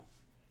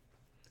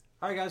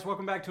All right, guys,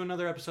 welcome back to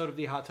another episode of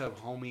the Hot Tub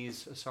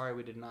Homies. Sorry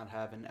we did not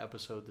have an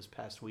episode this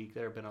past week.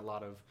 There have been a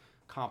lot of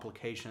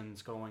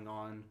complications going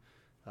on,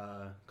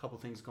 a couple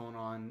things going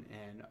on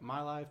in my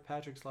life,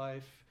 Patrick's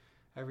life,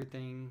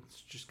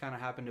 everything's just kind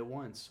of happened at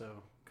once.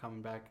 So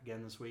coming back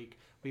again this week,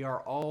 we are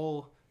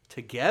all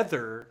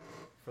together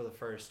for the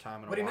first time in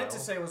a while. What he meant to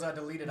say was I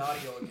deleted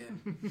audio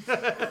again.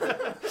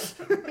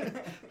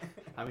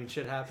 I mean,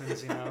 shit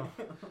happens, you know.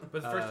 But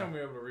it's the first time we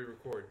were able to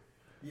re-record.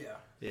 Yeah.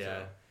 Yeah.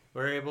 So.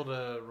 We're able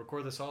to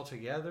record this all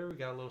together. We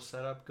got a little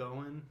setup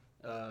going.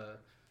 I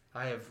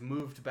have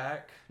moved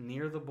back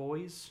near the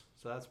boys,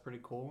 so that's pretty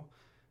cool.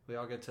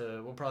 We'll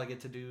probably get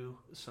to do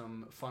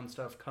some fun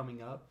stuff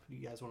coming up.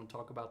 You guys want to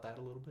talk about that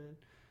a little bit?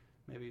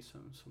 Maybe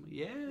some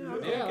Okay.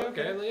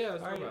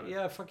 Let's talk about it.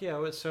 Yeah, fuck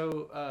yeah.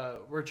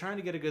 So we're trying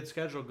to get a good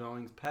schedule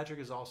going. Patrick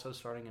is also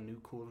starting a new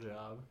cool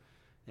job.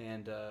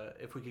 And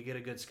if we could get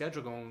a good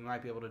schedule going, we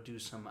might be able to do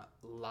some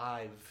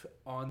live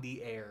on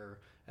the air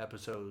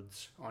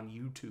episodes on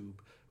YouTube.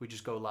 We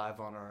just go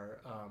live on our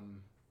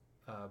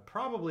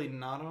probably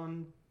not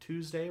on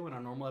Tuesday when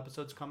our normal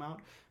episodes come out.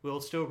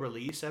 We'll still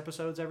release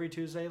episodes every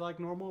Tuesday like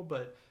normal,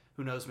 but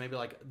who knows, maybe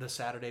like the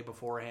Saturday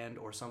beforehand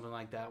or something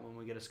like that when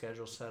we get a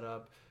schedule set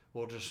up.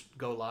 We'll just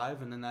go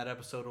live, and then that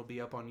episode will be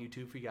up on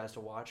YouTube for you guys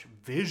to watch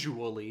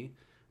visually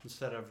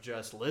instead of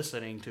just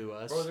listening to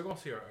us. Bro, they're going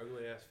to see our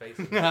ugly ass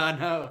faces. I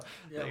know.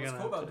 Yeah, what's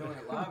cool about doing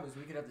it live is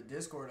we could have the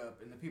Discord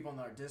up, and the people on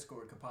our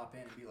Discord could pop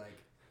in and be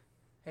like,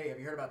 hey, have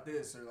you heard about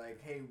this? Or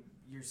like, hey,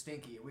 you're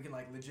stinky. We can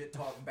like legit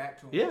talk back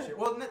to them. Yeah. And shit.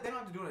 Well, they don't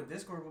have to do it on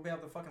Discord. We'll be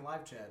able to fucking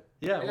live chat.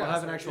 Yeah, we'll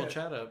have so, an actual yeah.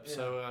 chat up. Yeah.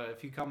 So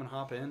if you come and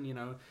hop in, you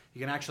know,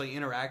 you can actually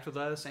interact with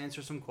us,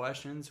 answer some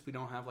questions. If we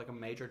don't have like a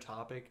major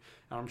topic,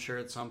 I'm sure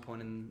at some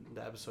point in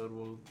the episode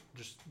we'll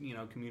just, you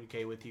know,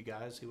 communicate with you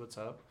guys, see what's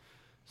up.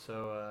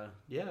 So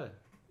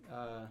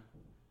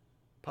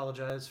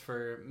apologize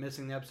for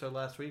missing the episode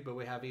last week, but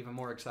we have even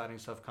more exciting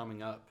stuff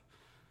coming up.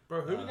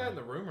 Bro, who do we got in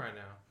the room right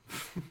now?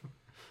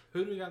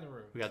 Who do we got in the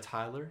room? We got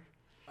Tyler.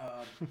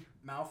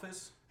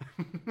 Malphus.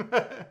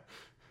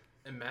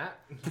 And Matt?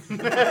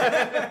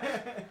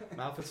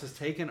 Malphus has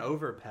taken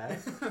over, Pat.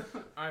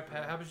 All right,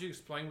 Pat, how about you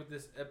explain what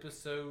this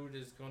episode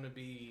is going to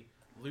be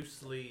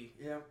loosely...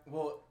 Yeah,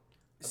 well,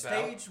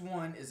 stage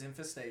 1 is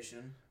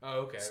infestation. Oh,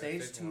 okay.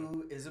 Stage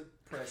 2 is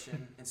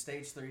oppression. And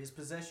stage 3 is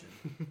possession.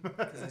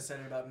 Because I said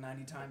it about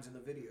 90 times in the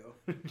video.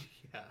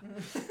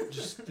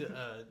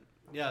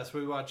 Yeah. So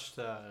we watched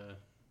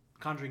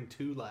Conjuring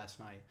 2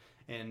 last night.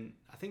 And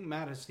I think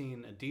Matt has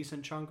seen a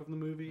decent chunk of the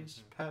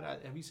movies. Mm-hmm.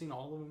 Pat, have you seen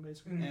all of them,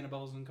 basically? Mm-hmm.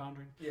 Annabelle's and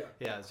Conjuring? Yeah.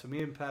 Yeah, so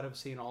me and Pat have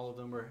seen all of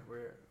them. We're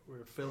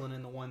filling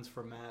in the ones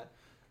for Matt.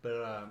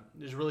 But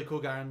there's a really cool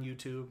guy on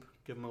YouTube.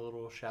 Give him a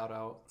little shout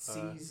out.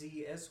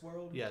 CZS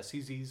World? Yeah,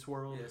 CZ's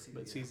World. Yeah,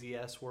 but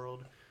CZS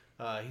World.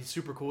 He's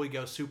super cool. He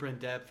goes super in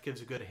depth,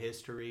 gives a good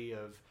history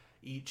of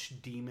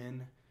each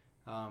demon.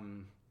 We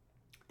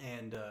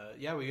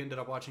ended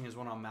up watching his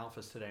one on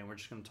Malphus today, and we're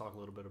just going to talk a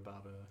little bit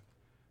about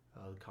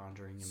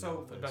Conjuring and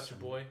Malphus. About your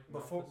boy?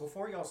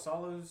 Before y'all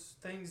saw those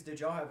things, did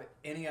y'all have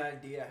any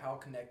idea how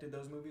connected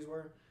those movies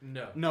were?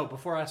 No,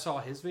 before I saw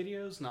his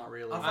videos, not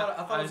really. I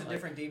thought it was a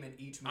different demon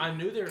each movie. I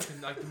knew they were,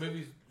 like, the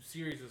movie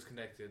series was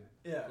connected.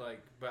 Yeah.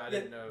 But I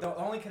didn't know. The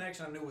only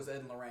connection I knew was Ed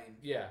and Lorraine.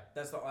 Yeah.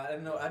 I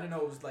didn't know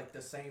it was, like,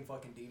 the same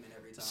fucking demon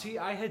every time. See,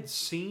 I had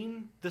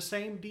seen the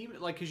same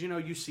demon, like, because, you know,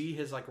 you see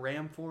his, like,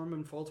 ram form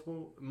in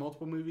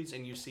multiple movies,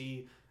 and you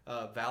see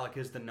Valak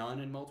as the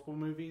nun in multiple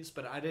movies,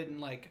 but I didn't,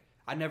 like...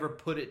 I never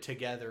put it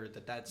together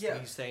that's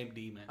the same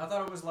demon. I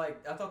thought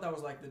that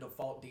was like the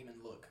default demon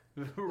look.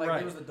 Like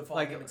right. It was the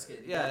default demon skin.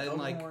 Yeah, and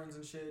like horns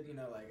and shit. You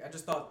know, like I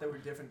just thought there were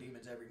different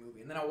demons every movie.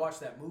 And then I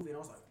watched that movie and I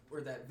was like,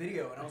 or that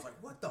video, and I was like,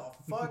 what the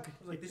fuck? I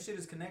was like, this shit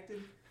is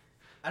connected.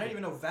 I didn't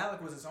even know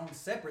Valak was its own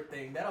separate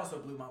thing. That also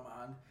blew my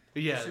mind.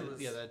 Yeah,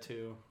 that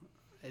too.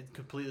 It's a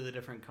completely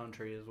different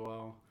country as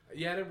well.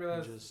 Yeah, I didn't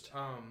realize.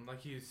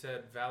 Like you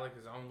said, Valak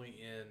is only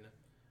in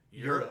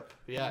Europe.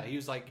 Yeah, he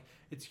was like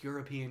its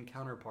European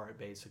counterpart,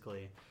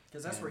 basically.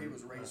 Because that's where he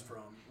was raised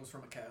from. Was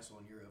from a castle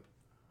in Europe.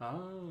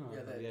 Oh,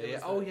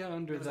 yeah.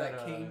 Under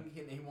that king,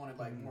 he wanted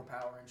like more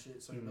power and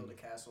shit, so he built a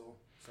castle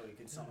so he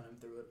could summon him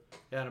through it.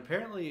 Yeah, and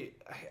apparently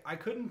I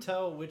couldn't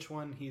tell which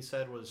one he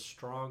said was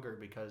stronger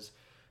because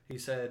he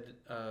said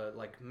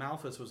like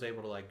Malphus was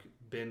able to like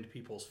bend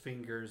people's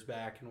fingers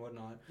back and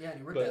whatnot. Yeah, and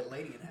he ripped that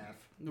lady in half.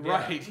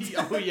 Right.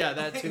 Yeah. Oh yeah,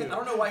 that too. I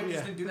don't know why he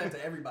just didn't do that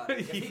to everybody.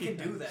 If he can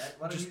do that,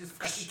 why don't he just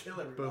fucking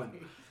kill everybody?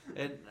 Boom.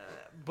 And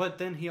but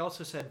then he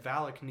also said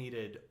Valak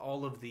needed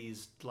all of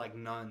these like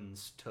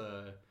nuns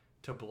to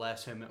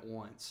bless him at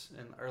once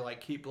or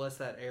like bless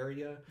that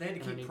area. They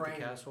had to keep praying.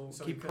 The castle.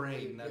 So keep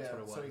praying. That's what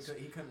it was. So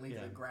he couldn't leave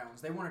the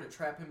grounds. They wanted to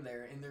trap him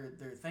there, and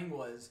their thing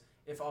was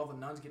if all the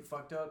nuns get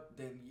fucked up,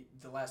 then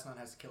the last nun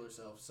has to kill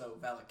herself, so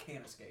Valak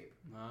can't escape.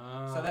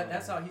 Oh. So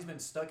that's how he's been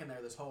stuck in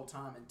there this whole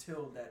time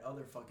until that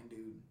other fucking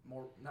dude,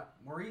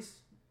 Maurice.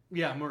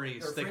 Yeah,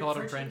 Maurice. They called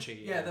him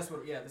Frenchie. Yeah, that's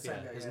what. Yeah, the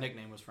same guy. His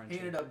nickname was Frenchie. He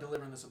ended up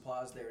delivering the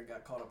supplies there and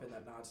got caught up in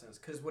that nonsense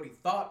because what he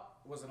thought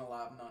was an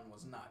alive nun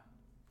was not.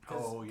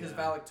 Because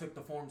Valak took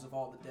the forms of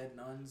all the dead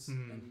nuns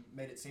Mhm. and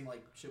made it seem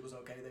like shit was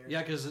okay there.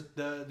 Yeah, because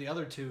the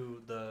other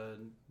two,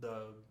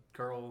 the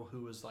girl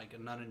who was like a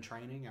nun in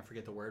training, I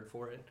forget the word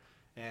for it,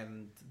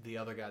 and the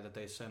other guy that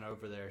they sent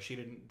over there, she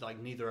didn't like.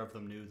 Neither of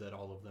them knew that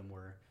all of them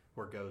were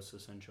ghosts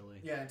essentially.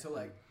 Yeah, until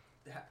like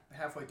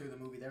halfway through the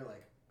movie, they're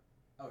like,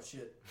 "Oh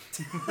shit,"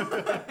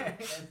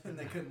 and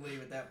they couldn't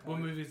leave at that What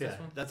point. movie is Yeah, this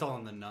one? that's all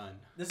in the Nun.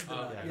 This is the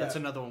Oh, nun, Yeah, yeah. that's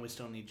another one we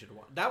still need you to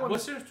watch. That one,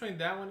 What's the difference between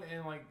that one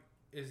and like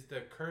is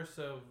the Curse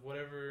of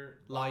whatever?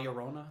 La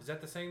Llorona. Is that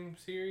the same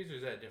series or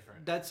is that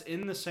different? That's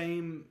in the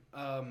same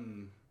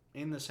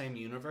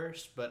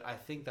universe, but I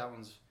think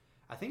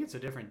it's a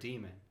different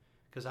demon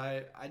because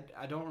I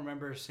don't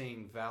remember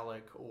seeing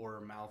Valak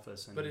or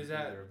Malphus in But is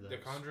that either of those. the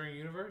Conjuring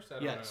universe? I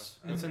don't Yes,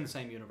 know. it's in the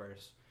same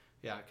universe.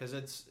 Yeah, because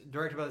it's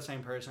directed by the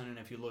same person, and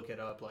if you look it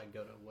up, like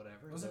go to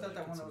whatever. Wasn't like,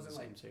 that one it's that was the in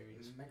same like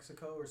series?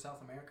 Mexico or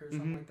South America or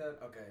something Mhm. like that?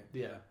 Okay.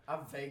 Yeah. I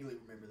vaguely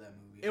remember that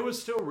movie. It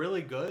was still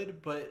really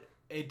good, but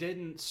it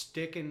didn't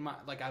stick in my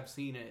like I've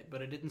seen it,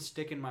 but it didn't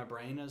stick in my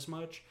brain as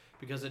much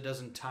because it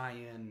doesn't tie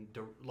in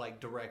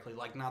directly,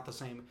 like not the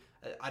same.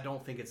 I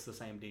don't think it's the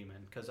same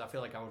demon because I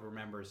feel like I would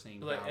remember seeing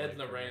But like Ed and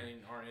Valak or-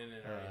 Lorraine aren't in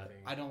it or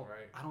anything. I don't.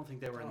 Right? I don't think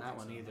they were I in don't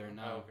that think one so, either.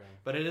 no. No, Oh, okay.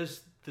 but it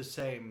is the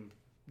same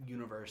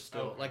universe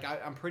still. Okay. Like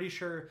I'm pretty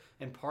sure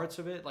in parts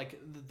of it, like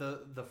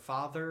the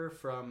father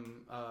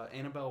from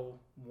Annabelle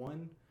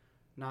 1,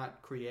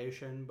 not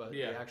Creation, but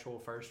Yeah. the actual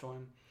first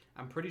one.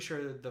 I'm pretty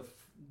sure the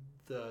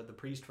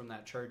priest from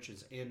that church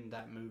is in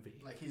that movie.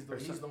 Like he's or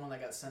the one that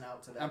got sent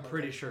out to that. I'm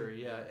pretty location. sure,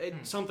 yeah,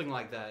 something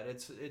like that.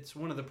 It's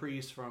one of the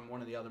priests from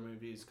one of the other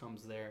movies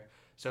comes there,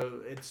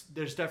 so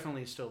there's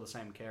definitely still the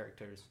same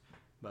characters,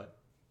 but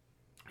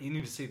you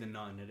need to see The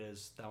Nun.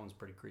 That one's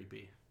pretty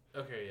creepy.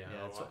 Okay, yeah.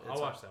 Yeah,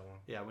 I'll watch that one.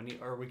 Yeah,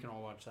 we can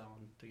all watch that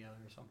one together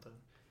or something.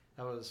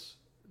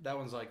 That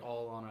one's like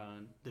all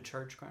on the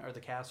church or the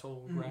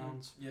castle Mhm.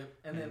 grounds. Yep.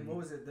 And then And- what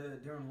was it?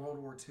 During World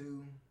War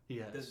II,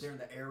 Yes. during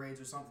the air raids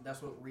or something.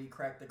 That's what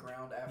re-cracked the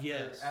ground after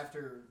Yes.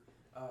 after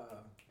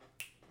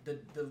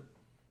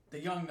the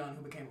young nun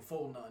who became a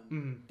full nun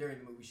Mhm. during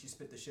the movie. She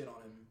spit the shit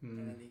on him, Mhm.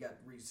 and then he got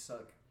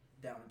re-sucked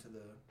down into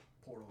the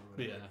portal or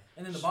whatever. Yeah.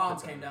 And then the Spit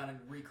bombs that came out. down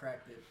and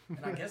re-cracked it.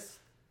 And I guess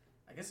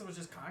it was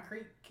just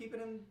concrete keeping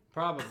him.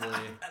 Probably.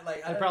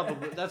 Like They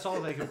probably that's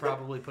all they could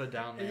probably put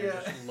down there.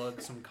 Yeah. Just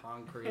lug some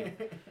concrete.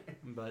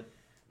 But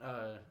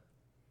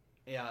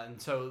yeah,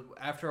 and so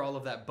after all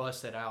of that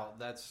busted out,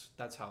 that's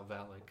how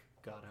Valak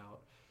got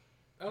out.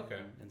 Okay.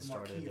 And The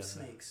started. Marquis of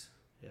Snakes.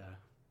 Yeah.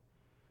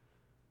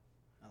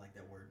 I like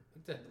that word.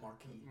 It's a The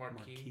Marquis.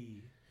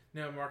 marquee.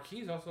 Now, marquee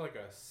is also like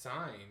a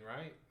sign,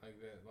 right?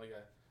 Like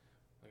a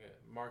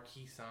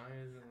marquee sign.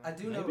 Isn't it? I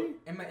do Maybe?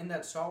 know in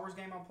that Star Wars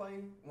game I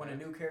play, when a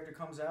new character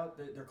comes out,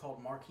 they're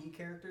called marquee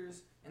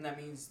characters, and that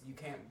means you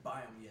can't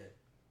buy them yet.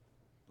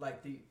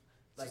 Like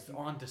It's you-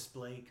 on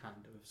display,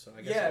 kind of. So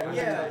I guess it kinda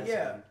ties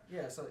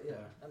in. So Yeah.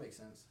 that makes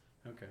sense.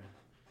 Okay.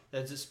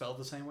 Is it spelled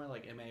the same way,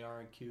 like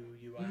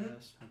MARQUIS?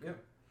 Mhm. Okay.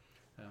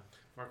 Yep.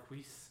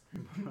 Marquise.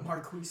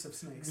 Marquis of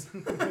Snakes. I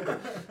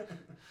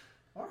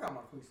wonder how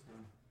Marquis is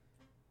doing.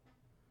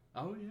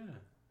 Oh yeah.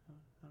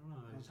 I don't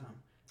know. Long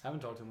time. Haven't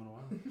talked to him in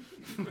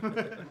a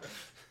while.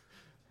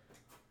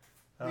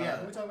 Yeah,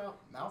 who are we talking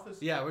about? Malphus?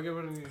 Yeah, we're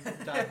going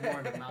to dive more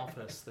into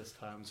Malphus this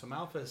time. So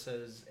Malphus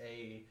is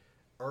a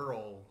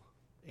earl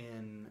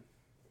in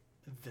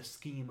the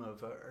scheme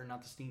of, or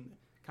not the scheme,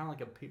 kind of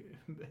like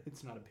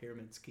it's not a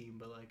pyramid scheme,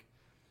 but like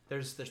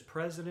there's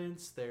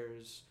presidents,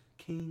 there's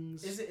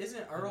kings.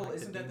 Isn't Earl? like the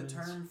Isn't that the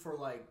demons. term for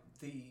like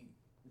the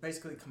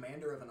basically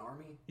commander of an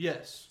army?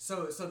 Yes.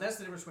 So that's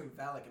the difference between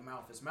Valak and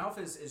Malphus.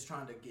 Malphus is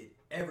trying to get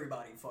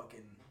everybody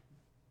fucking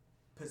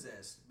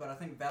possessed, but I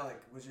think Valak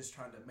was just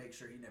trying to make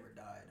sure he never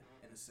died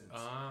in a sense.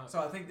 So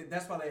I think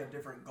that's why they have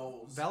different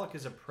goals. Valak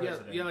is a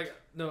president. Yeah, like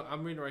no,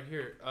 I'm reading right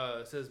here.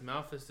 It says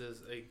Malphus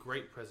is a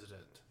great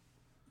president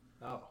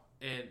Oh.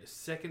 and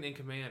second in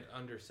command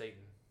under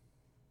Satan.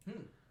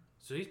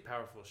 So he's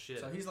powerful shit.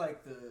 So he's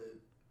like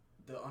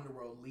the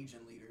underworld legion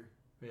leader.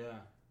 Yeah.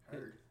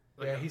 Heard.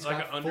 like yeah, a, he's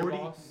like got an 40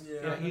 underboss.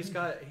 Yeah,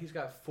 he's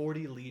got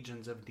 40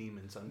 legions of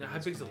demons under Now, how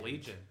his big's a command.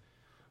 legion?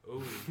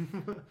 Ooh.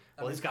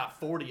 Well, he's got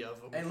 40 of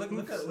them. Hey,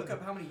 look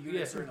up how many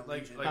units are in a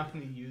like- legion. like- How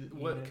many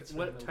What units are in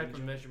what the type of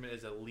legion? measurement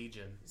is a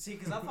legion? See,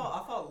 because I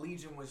thought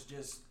legion was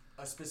just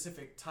a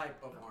specific type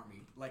of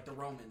army. Like the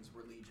Romans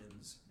were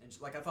legions, and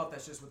like I thought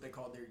that's just what they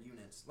called their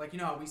units. Like you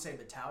know how we say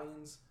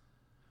battalions.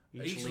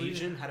 Each Each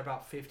legion had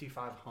about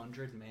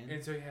 5,500 men.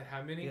 And so he had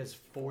how many? He has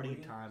 40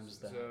 40? times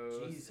that. So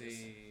let's Jesus.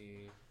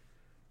 see.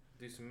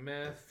 Do some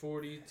math.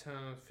 40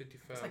 times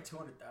 55. It's like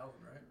 200,000,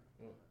 right?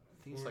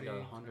 I think it's like 40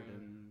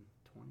 120,000.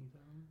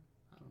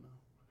 I don't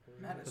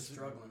know. Matt is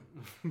struggling.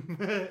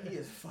 Struggling. He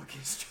is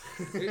fucking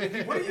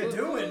struggling. What are you Look,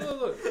 doing?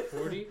 Look.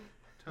 40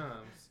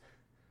 times.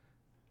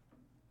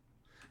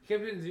 He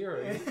kept hitting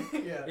zero.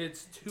 Yeah.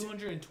 It's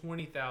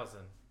 220,000.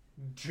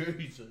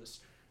 Jesus.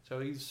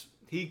 So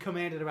he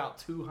commanded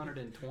about You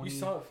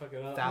saw it 220,000 fuck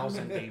it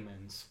up.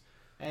 demons,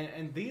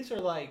 and these are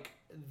like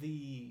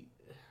the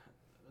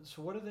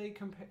So what do they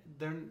compare?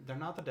 They're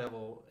not the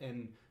devil,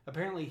 and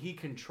apparently he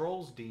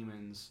controls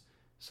demons.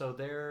 So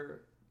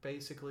they're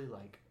basically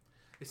like.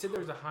 They said there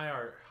was a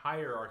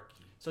hierarchy.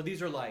 So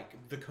these are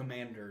like the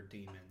commander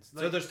demons.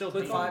 Like, so they're still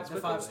the demons.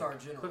 five-star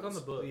generals. Click on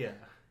the book. Yeah.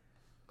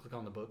 Click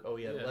on the book. Oh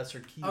yeah, Yeah. Lesser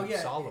Key Oh of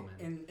yeah, Solomon.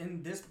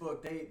 in this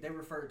book they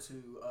refer to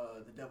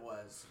the devil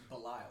as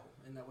Belial.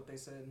 Isn't that what they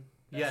said?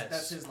 Yes.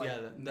 That's his like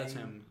that's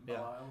name, him. Yeah.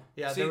 Belial.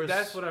 Yeah, See, there was,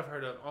 that's what I've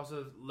heard of.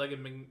 Also,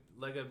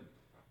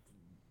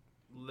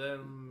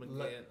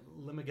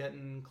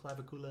 Limigetin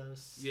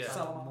claviculus. Yeah.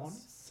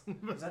 Salomonis.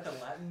 Is that the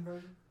Latin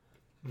version?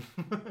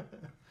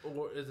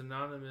 or is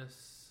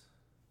anonymous.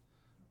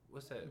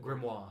 What's that?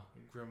 Grimoire.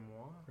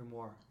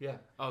 Grimoire. Yeah.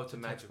 Oh, it's a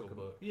magical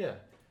book. Yeah.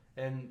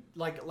 And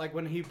like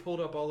when he pulled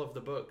up all of the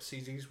books,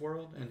 CZ's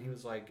World, and he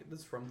was like, "This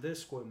is from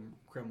this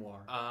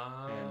grimoire."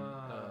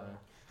 And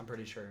I'm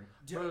pretty sure.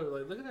 Bro,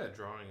 like look at that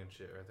drawing and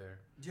shit right there.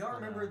 Do y'all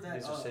remember that?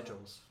 These are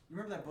sigils. You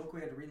remember that book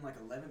we had to read in like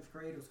 11th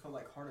grade? It was called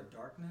like Heart of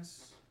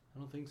Darkness. I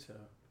don't think so.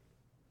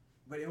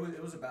 But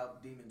it was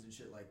about demons and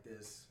shit like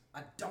this.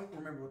 I don't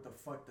remember what the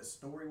fuck the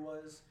story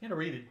was. You had to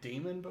read a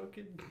demon book?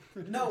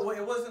 No,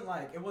 it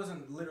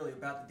wasn't literally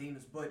about the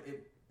demons, but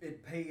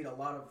it paid a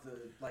lot of the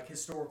like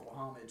historical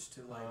homage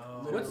to like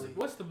literally.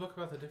 What's the book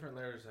about the different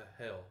layers of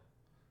hell?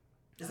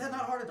 Is that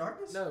not Heart of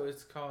Darkness? No,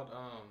 it's called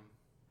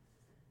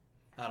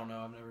I don't know.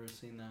 I've never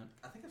seen that.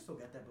 I think I still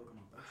got that book on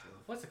my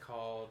bookshelf. what's it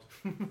called?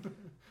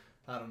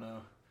 I don't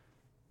know.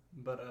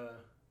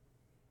 But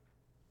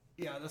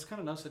yeah, that's kind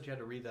of nuts that you had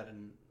to read that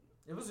in.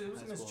 It was in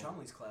Miss cool.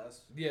 Chumley's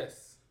class.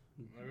 Yes,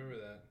 I remember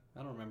that.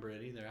 I don't remember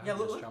it either. Yeah,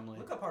 look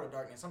up Heart of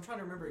Darkness. I'm trying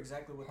to remember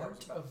exactly what that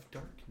was Heart about. of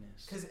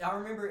Darkness. Because I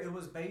remember it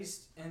was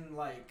based in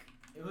like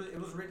it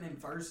was written in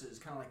verses,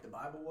 kind of like the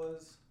Bible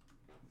was,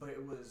 but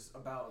it was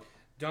about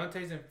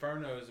Dante's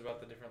Inferno is about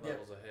the different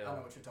levels of I hell.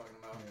 know what you're talking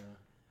about. Yeah.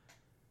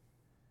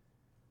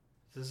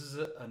 This is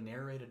a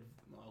narrated.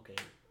 Okay,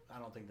 I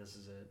don't think this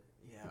is it.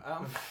 Yeah,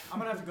 I'm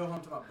gonna have to go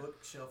home to my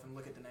bookshelf and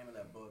look at the name of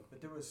that book. But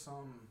there was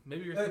some.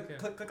 Maybe you're thinking.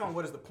 Click on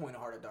what is the point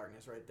of Heart of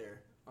Darkness right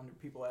there under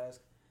People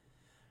Ask.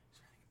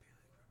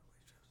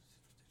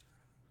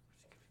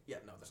 Yeah,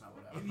 no, that's not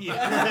what I.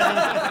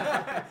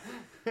 Yeah.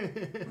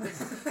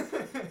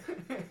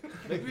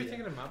 Maybe you're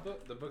thinking of my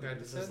book, the book I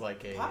just This said. is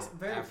like a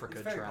Africa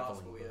it's very traveling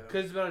possible, book. yeah.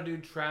 Because it's about a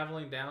dude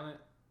traveling down it.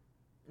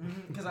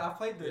 Because I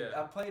played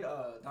Yeah.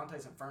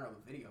 Dante's Inferno,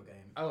 the video game.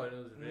 Oh, it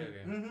was a video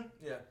game. Mm-hmm.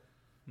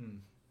 Yeah.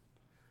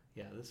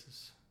 Yeah, this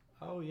is.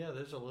 Oh yeah,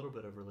 there's a little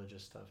bit of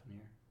religious stuff in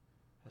here.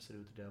 Has to do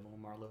with the devil.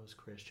 Marlowe is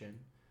Christian,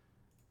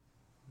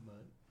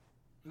 but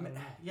I don't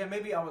know. Yeah,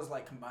 maybe I was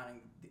like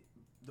combining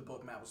the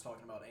book Matt was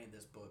talking about and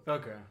this book.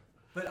 Okay.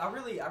 But I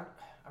really thought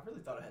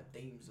it had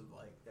themes of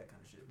like that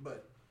kind of shit.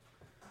 But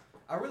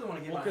I really want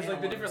to get my Because hand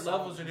like the on different one of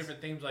levels are Solomon's.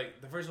 different themes.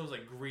 Like the first one was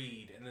like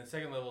greed, and then the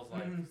second level is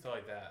like stuff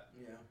like that.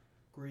 Yeah.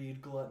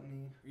 Greed,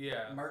 gluttony.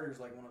 Yeah. Murder's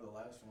like one of the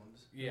last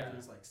ones. Yeah. I think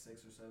it's like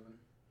 6 or 7.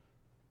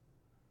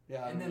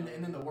 Yeah. And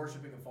then the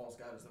worshiping of false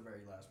god is the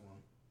very last one.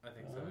 I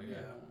think so. Yeah.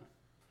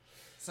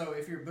 So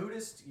if you're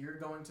Buddhist, you're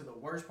going to the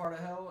worst part of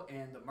hell,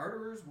 and the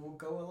murderers will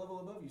go a level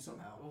above you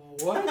somehow.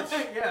 What?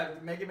 Yeah,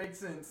 make it make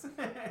sense.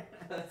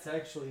 That's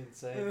actually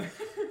insane.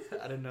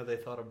 I didn't know they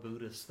thought of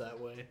Buddhists that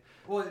way.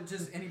 Well,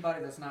 just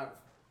anybody that's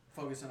not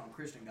focusing on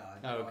Christian God.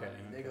 You know what I Okay,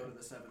 mean? They okay. go to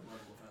the 7th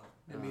level of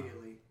hell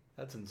immediately.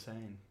 That's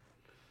insane.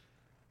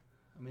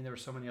 I mean, there were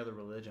so many other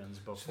religions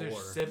before. So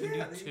there's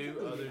Yeah, they 72 can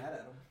really other. get mad at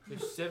 'em.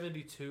 There's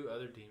 72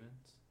 other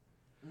demons.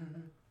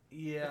 Mm-hmm.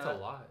 Yeah. That's a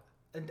lot.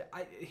 And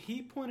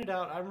he pointed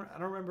out, I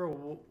don't remember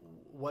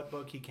what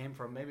book he came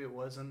from. Maybe it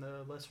was in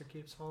the Lesser Key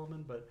of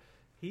Solomon, but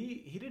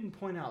he didn't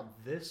point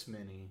out this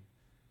many,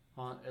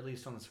 at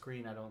least on the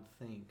screen. I don't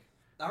think.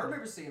 I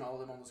remember seeing all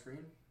of them on the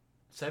screen.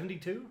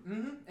 72?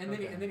 Mm-hmm. And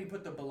Okay. then he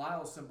put the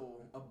Belial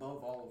symbol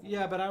above all of them.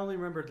 Yeah, but I only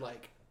remembered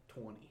like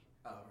 20,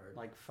 Oh, I heard.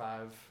 like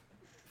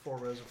 4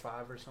 rows of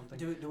 5 or something.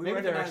 Do we Maybe there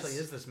recognize- actually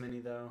is this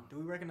many though. Do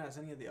we recognize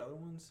any of the other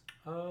ones?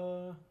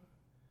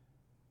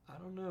 I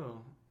don't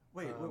know.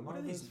 Wait, what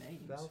are these Marvelous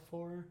names?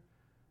 Balfour.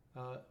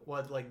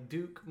 What, like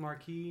Duke,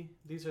 Marquis?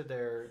 These are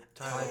their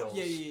titles.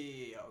 Yeah.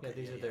 Yeah, Okay,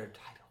 these are their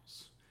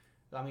titles.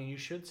 I mean, you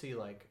should see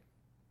like,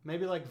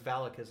 maybe like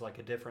Valak is like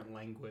a different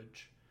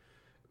language.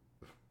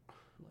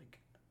 Like,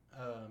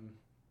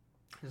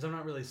 because I'm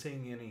not really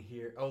seeing any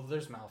here. Oh,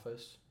 there's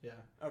Malthus. Yeah,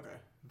 Okay.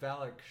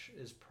 Valak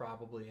is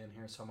probably in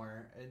here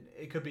somewhere.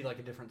 It could be like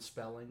a different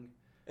spelling.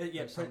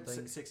 Yeah, Or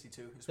something.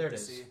 62. There what it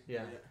you is. see.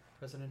 Yeah.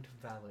 President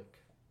Valak.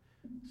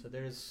 So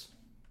there's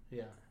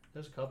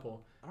a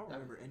couple. I don't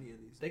remember any of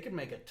these. They could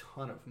make a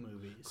ton of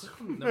movies.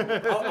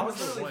 I was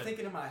literally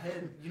thinking in my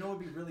head, you know, it'd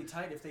be really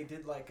tight if they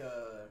did like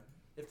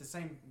if the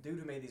same dude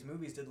who made these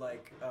movies did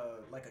like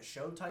a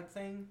show type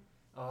thing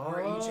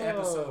where each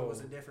episode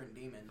was a different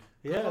demon.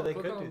 Yeah, they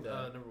Click could on, do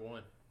that. number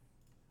 1.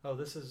 Oh,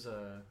 this is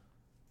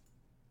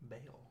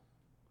Bale.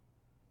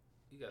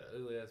 You got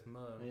an ugly ass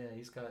mug. Yeah,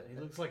 he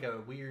looks like a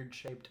weird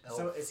shaped elf.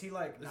 So is he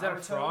like Is Naruto? that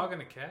a frog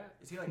and a cat?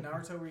 Is he like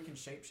Naruto where he can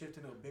shapeshift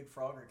into a big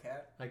frog or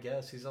cat? I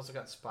guess he's also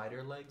got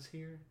spider legs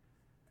here.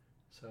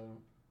 So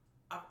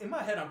In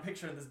my head, I'm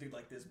picturing this dude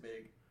like this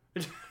big.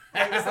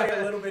 Like, it's like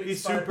a little bit.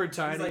 He's super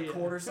tiny. He's like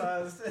quarter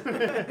sized.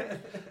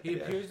 He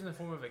appears in the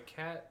form of a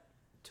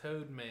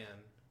cat-toad man.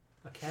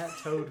 A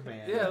cat-toad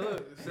man. Yeah,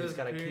 look. It He's says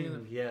got a appearing in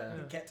king. the- Yeah.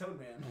 Cat toad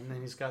man. And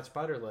then he's got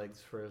spider legs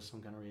for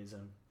some kind of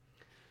reason.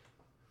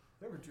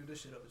 Whoever drew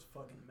this shit up is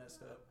fucking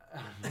messed up.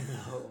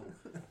 No.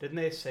 Didn't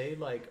they say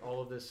like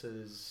all of this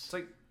is? It's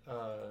like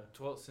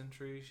 12th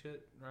century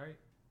shit, right?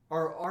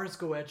 Or Ars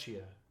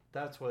Goetia.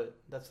 That's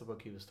the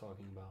book he was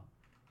talking about.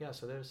 Yeah,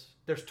 so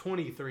there's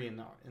 23 in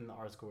the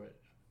Ars Goetia.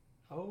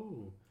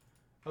 Oh,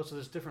 so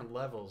there's different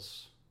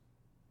levels.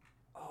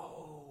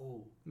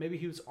 Oh, maybe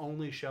he was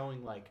only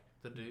showing like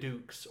The Duke.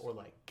 dukes or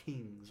like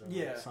kings or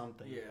like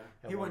something. Yeah.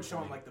 at He one wasn't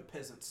showing point. like the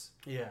peasants.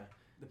 Yeah,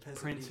 The peasant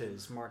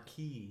princes,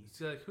 marquis,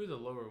 See, like, who are the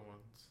lower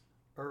ones?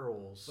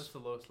 earls, What's the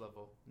lowest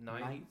level?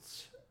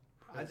 knights.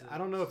 I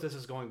don't know if this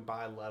is going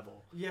by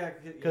level. Yeah.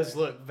 Because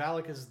look,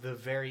 Valak is the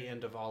very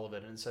end of all of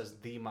it, and it says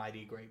the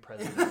mighty great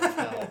president of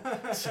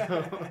hell.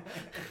 So,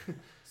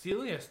 See, he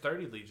only has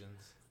 30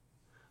 legions.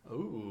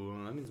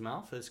 ooh, that means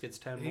Malthus gets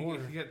 10 He more.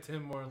 got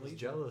 10 more He's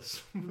legions.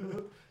 jealous.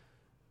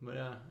 But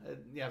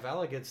yeah,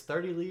 Valak gets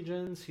 30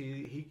 legions.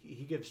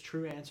 He gives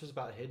true answers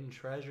about hidden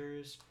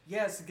treasures.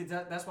 Yes,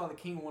 that's why the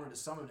king wanted to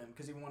summon him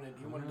because he wanted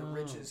the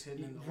riches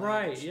hidden in the land.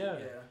 Right, yeah.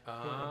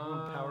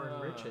 Ah. Power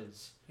and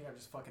riches. He not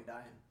just fucking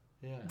dying.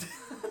 Yeah.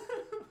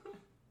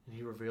 And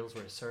he reveals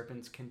where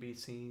serpents can be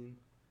seen.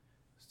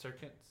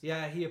 Serpents?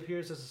 Yeah, he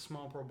appears as a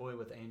small poor boy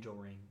with angel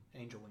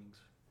wings,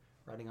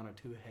 riding on a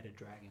two-headed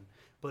dragon.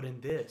 But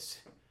in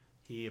this,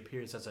 he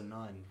appears as a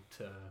nun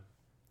to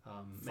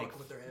Fuck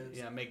with their heads.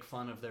 Yeah, make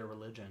fun of their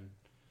religion.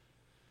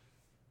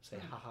 Say,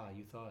 haha,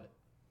 you thought.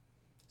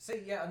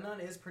 See, yeah, a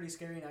nun is pretty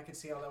scary, and I could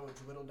see how that would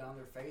dwindle down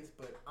their faith.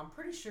 But I'm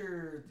pretty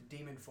sure the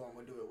demon form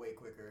would do it way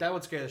quicker. That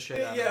would scare the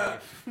shit out Yeah.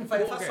 of me. if I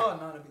Okay. saw a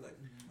nun, I'd be like,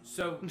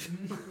 So,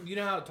 you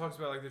know how it talks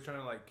about, like, they're trying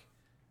to, like,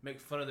 make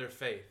fun of their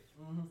faith?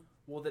 mm-hmm.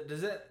 Well,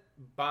 does that,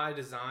 by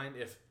design,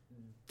 if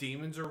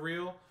demons are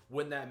real,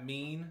 wouldn't that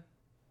mean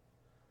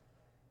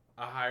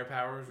a higher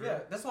power is real? Yeah,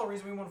 that's the whole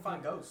reason we want to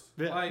find ghosts.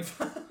 Yeah. Like,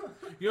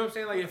 you know what I'm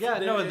saying? Like, if Yeah,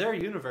 no, they- in their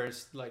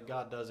universe, like,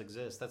 God does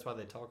exist. That's why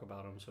they talk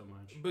about him so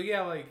much. But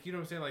yeah, like, you know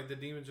what I'm saying? Like, the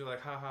demons are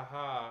like, ha ha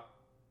ha.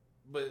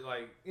 But,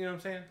 like, you know what I'm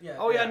saying? Yeah.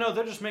 Oh, yeah, no,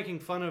 they're just making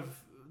fun of...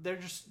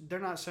 They're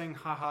not saying,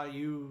 haha,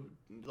 you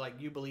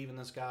believe in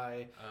this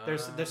guy. They're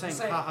saying,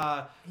 saying,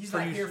 haha... He's for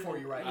not you- here for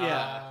you right now.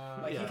 Yeah.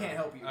 Like, Yeah. he can't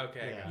help you.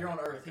 Okay. Yeah. You're on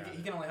Earth. Okay.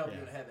 He can only help you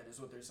Yeah. in heaven, is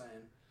what they're saying.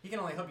 He can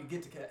only help you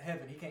get to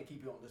heaven. He can't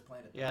keep you on this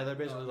planet. Yeah, they're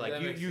basically like,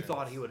 that you makes thought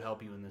sense. he would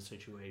help you in this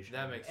situation.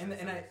 That makes And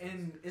sense.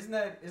 and isn't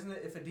it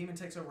if a demon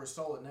takes over a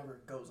soul, it never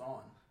goes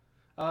on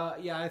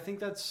Yeah, I think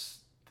that's...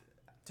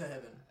 to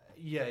heaven.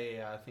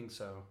 Yeah, I think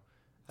so.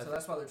 So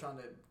that's why they're trying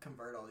to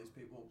convert all these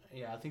people.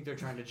 Yeah, I think they're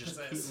trying to just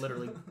Possess.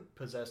 literally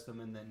possess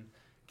them and then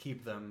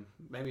keep them.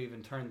 Maybe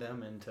even turn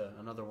them into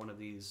another one of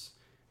these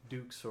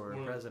dukes or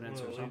presidents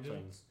or something.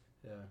 Legions?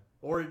 Yeah.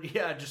 Or,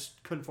 yeah,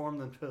 just conform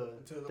them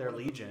to the their one-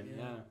 legion.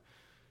 yeah. Yeah.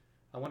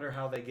 I wonder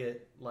how they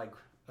get, like,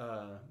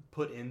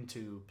 put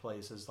into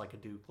places like a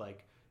duke.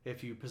 Like,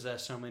 if you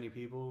possess so many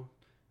people,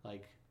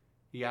 like,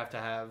 you have to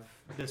have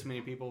this many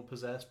people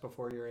possessed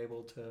before you're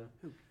able to...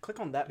 Click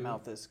on that Dude.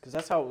 Malthus, because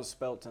that's how it was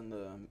spelt in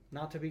the.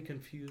 Not to be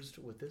confused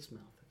with this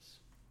Malthus.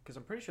 Because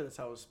I'm pretty sure that's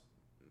how it was.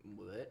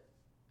 What?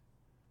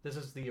 This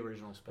is the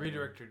original spelling.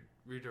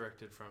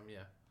 Redirected from, yeah.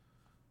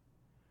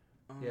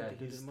 Yeah,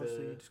 he's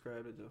the-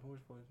 described as a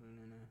horse voice.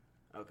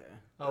 Okay.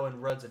 Oh,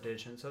 and Rudd's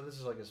edition. So this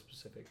is like a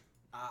specific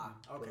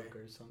Okay. book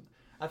or something.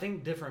 I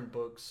think different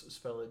books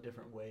spell it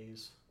different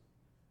ways.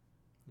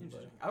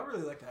 Interesting. I would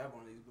really like to have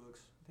one of these books.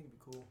 I think it'd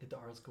be cool. Get the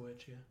Ars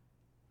Goetia.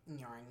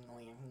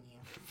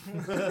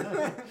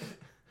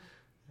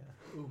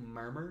 Ooh,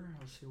 Murmur.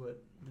 Let's see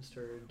what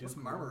Mr. Duke. What's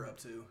Murmur up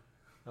to?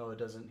 Oh, it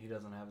doesn't. He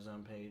doesn't have his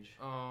own page.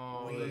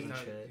 Oh, Wait. he's not,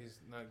 Shit. he's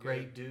not good.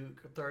 Great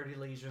Duke, 30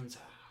 legions.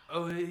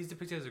 Oh, he's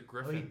depicted as a Oh,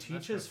 griffin. he That's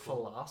teaches kinda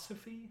cool.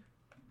 philosophy,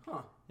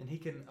 Huh. and he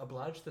can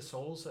oblige the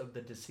souls of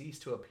the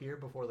deceased to appear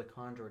before the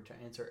conjurer to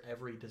answer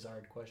every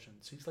desired question.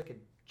 So he's like a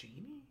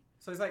genie.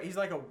 So he's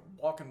like a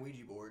walking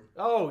Ouija board.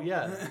 Oh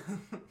yeah.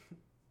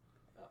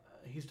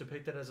 He's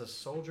depicted as a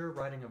soldier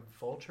riding a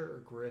vulture or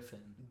griffin.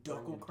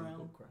 Duckle wearing a crown?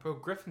 ducal crown. Bro,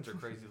 griffins are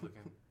crazy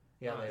looking.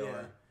 Yeah, they Yeah.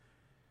 are.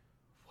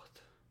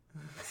 What?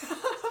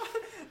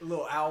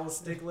 Little owl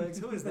stick legs.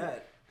 Who is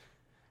that?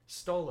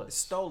 Stolas.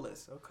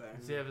 Stolas. Okay.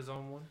 Does he have his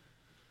own one?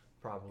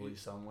 Probably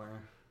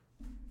somewhere.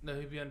 No,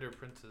 he'd be under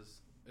princes.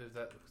 If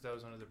that, because that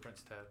was under the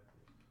prince tab.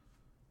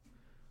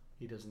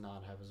 He does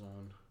not have his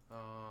own.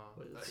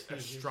 Let's see,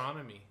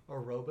 Astronomy.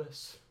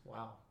 Orobus.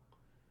 Wow.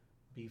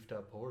 Beefed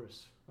up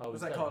horse. Oh,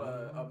 What's he's that got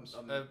called? horns.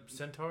 A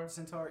centaur?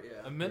 Centaur.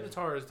 Yeah. A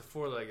minotaur is the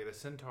four-legged. A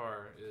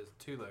centaur is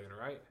two-legged,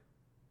 right?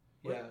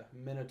 Yeah,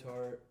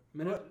 Minotaur.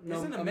 What? No,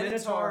 Isn't a a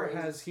Minotaur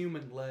Minotaur has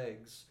human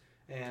legs,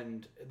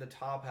 and the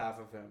top half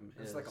of him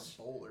It's is like a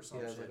bowl or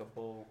something. yeah, it's like a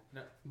bull.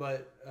 No.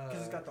 But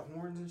Because it's got the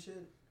horns and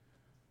shit.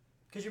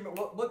 Because you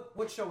remember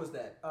what show was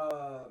that?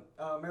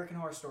 American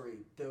Horror Story.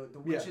 The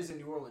witches in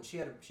New Orleans. She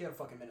had a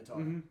fucking Minotaur.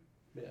 mhm.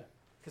 Yeah.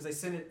 Because they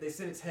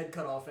sent its head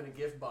cut off in a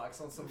gift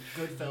box on some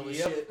Goodfellas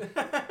Yep. shit.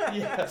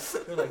 Yeah,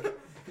 they're like,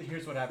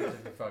 here's what happens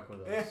if you fuck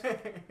with us.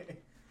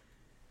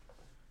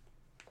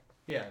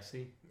 Yeah,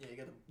 see? Yeah, you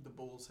got the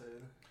bull's head.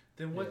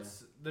 Then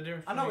what's the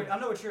difference? I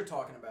know what you're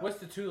talking about. What's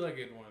the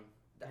two-legged one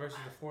versus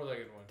the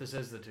four-legged one? This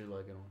is the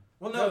two-legged one.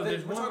 Well, No, no,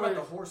 there's we're one talking about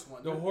where the horse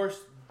one. The horse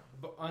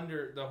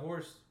the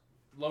horse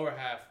lower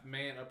half,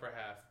 man upper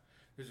half.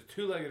 There's a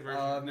two-legged version.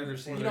 I've and then never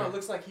there's seen You four-legged. know, it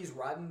looks like he's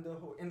riding the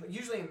horse.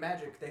 Usually in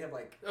Magic, they have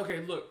like...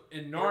 Okay, look,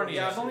 in Narnia,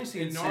 Yeah, I've only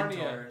seen in Narnia,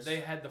 centaurs. they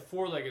had the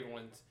four-legged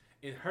ones.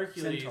 In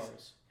Hercules,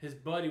 Centaurs. his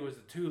buddy was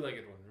the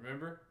two-legged one.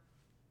 Remember?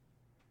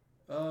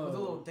 Oh. With a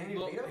little Danny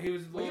DeVito? He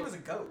was. Well, he was a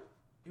goat.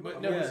 He But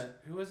was- no, Yeah.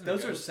 he wasn't.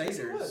 Those a are goat. Yes, he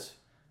satyrs. was.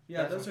 Yeah,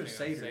 That's those are what I'm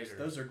thinking of, satyrs. satyrs.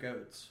 Those are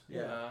goats.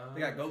 Yeah. Ah. They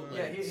got goat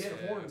Yeah, legs. he had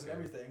Yeah, horns okay.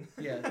 and everything.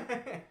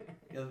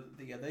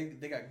 Yeah,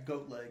 they got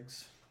goat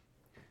legs.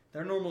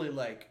 They're normally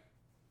like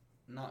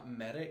not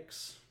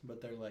medics,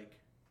 but they're like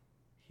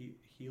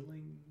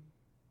healing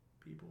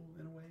people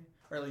in a way,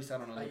 or at least I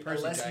don't know. A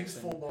Percy less Jackson.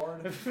 useful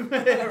bard.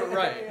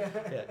 Right.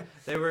 Yeah,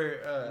 they were.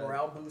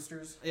 Morale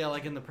boosters. Yeah,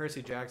 like in the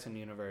Percy Jackson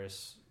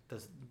universe,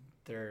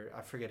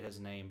 I forget his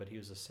name, but he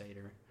was a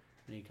satyr,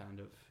 and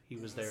he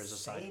was there as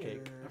a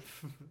sidekick.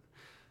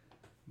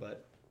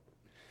 But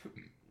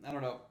I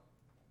don't know.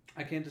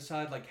 I can't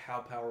decide like how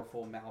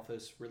powerful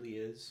Malthus really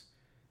is,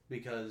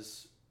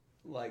 because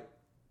like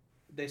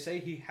they say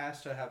he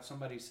has to have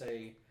somebody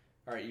say,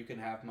 "All right, you can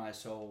have my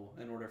soul,"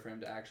 in order for him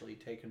to actually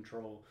take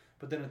control.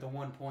 But then at the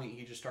one point,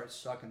 he just starts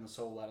sucking the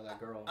soul out of that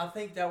girl. I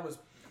think that was.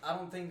 I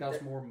don't think That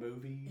was more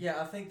movie.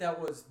 Yeah, I think that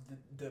was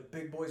the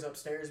big boys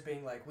upstairs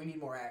being like, "We need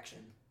more action."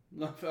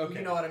 Okay.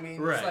 You know what I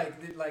mean? Right.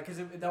 It's like because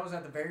that was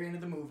at the very end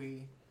of the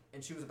movie,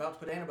 and she was about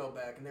to put Annabelle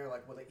back, and they were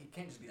like, "Well, it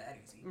can't just be that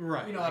easy."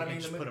 Right. You know what I can't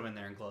mean? Just put him in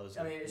there and close.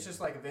 I mean, it's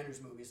just like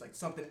Avengers movies. Like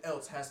something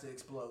else has to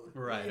explode.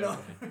 Right. You know?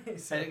 Okay.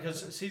 So-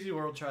 Because CZ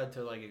World tried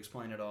to like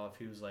explain it off.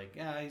 He was like,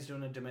 "Yeah, he's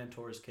doing a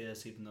Dementor's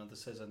kiss, even though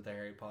this isn't the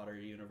Harry Potter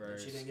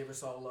universe." she didn't give her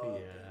soul love.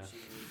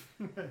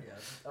 Yeah. Yeah,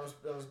 that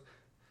was.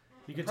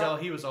 You could tell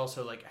he was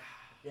also like,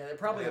 Yeah, they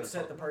probably Yeah,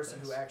 upset the talk about person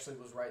who this. actually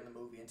was writing the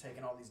movie and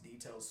taking all these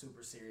details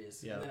super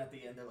serious. Yeah. And then at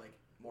the end, they're like,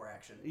 more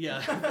action.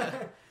 yeah.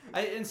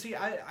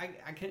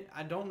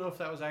 I don't know if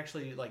that was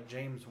actually like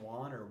James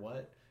Wan or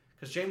what,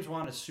 because James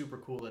Wan is super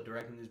cool at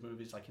directing these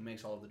movies. Like he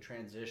makes all of the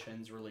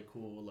transitions really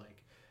cool,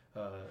 like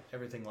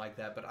everything like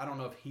that. But I don't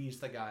know if he's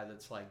the guy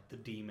that's like the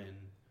demon,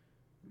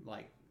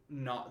 like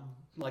not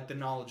like the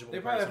knowledgeable. They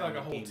probably have person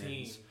like a on whole the team.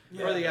 demons.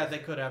 Yeah. Or they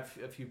could have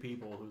a few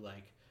people who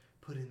like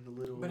put in the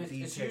little But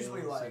details. it's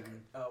usually like,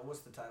 and- what's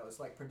the title? It's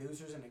like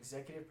producers and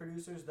executive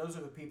producers. Those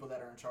are the people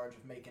that are in charge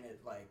of making it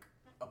like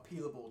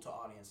appealable to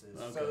audiences.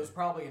 So Okay. it was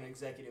probably an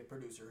executive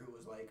producer who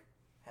was like,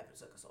 have to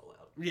suck a soul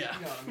out. yeah.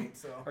 You know what I mean?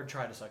 So Or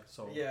try to suck the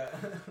soul. yeah.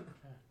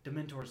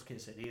 Dementor's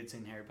kiss it. He had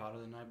seen Harry Potter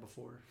the night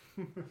before.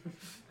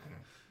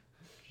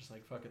 Just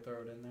like fuck it,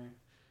 throw it in there.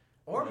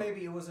 Or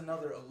maybe it was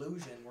another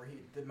illusion where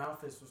the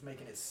Malthus was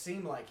making it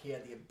seem like he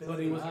had the ability.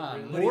 But he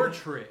wasn't really. More But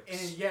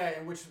tricks.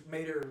 and which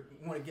made her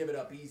want to give it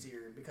up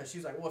easier because she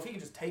was like, well, if he can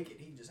just take it,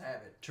 he can just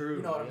have it. True.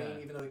 You know what yeah. I mean?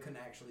 Even though he couldn't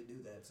actually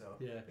do that, so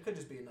Yeah. it could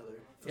just be another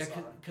Yeah,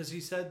 facade. because he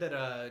said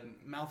that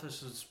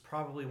Malthus was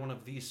probably one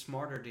of the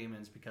smarter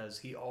demons because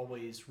he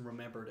always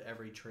remembered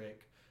every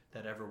trick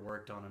that ever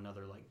worked on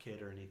another like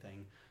kid or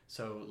anything.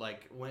 So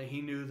like when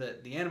he knew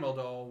that the Annabelle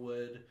doll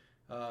would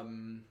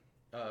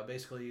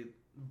basically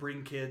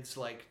bring kids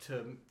like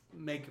to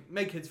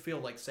make kids feel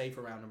like safe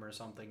around him or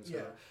something. So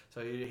Yeah.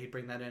 so he'd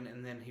bring that in,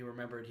 and then he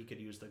remembered he could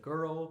use the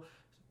girl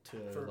to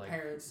For like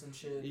parents and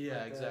shit. yeah, like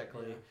that,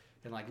 exactly. yeah.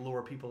 And like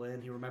lure people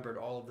in. He remembered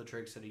all of the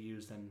tricks that he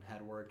used and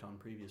had worked on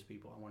previous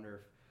people. I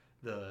wonder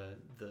if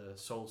the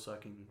soul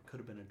sucking could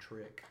have been a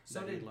trick So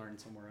that he did- learned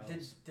somewhere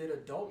else. Did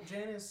adult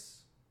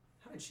Janice?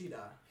 How did she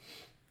die?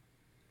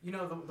 You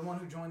know the one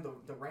who joined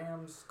the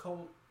Rams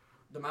cult,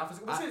 the Malthus,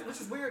 which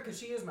is weird because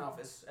she is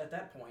Malthus at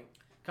that point.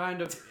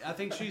 Kind of. I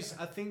think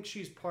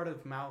she's part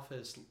of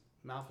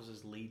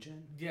Malthus's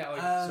legion. Yeah,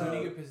 like Oh. when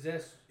you get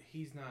possessed,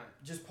 he's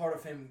not. Just part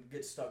of him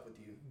gets stuck with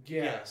you.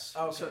 Yeah. Yes.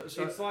 Okay.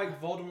 So It's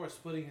like Voldemort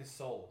splitting his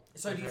soul.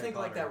 So Like do you Harry think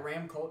like Potter. that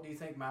Ram cult? Do you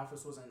think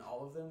Malthus was in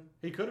all of them?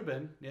 he could have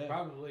been. Yeah.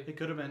 Probably. He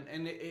could have been,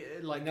 and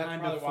it like And that's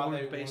kind probably of why formed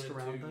they based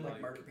wanted around to, that. Like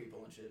Like- murder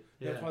people and shit.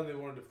 Yeah. That's why they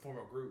wanted to form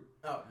a group.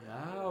 Oh,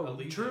 Oh, A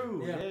legion.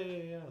 true. Yeah.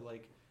 Yeah.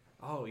 Like,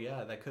 oh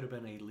yeah, that could have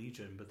been a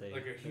legion, but they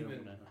Like a they don't human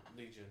wanna-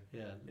 legion.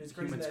 Yeah, It's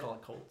crazy humans that- call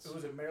it cults.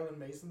 was it Marilyn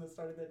Mason that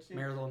started that shit?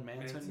 Marilyn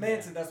Manson.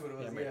 Manson, that's what it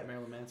was. Yeah, Yeah,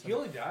 Marilyn Manson. He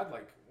only died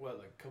like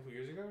a couple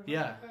years ago? Or something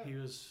Yeah, like that? he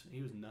was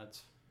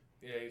nuts.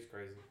 Yeah, he's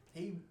crazy.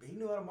 He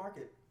knew how to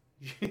market.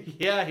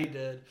 Yeah, he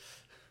did.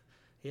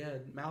 He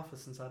had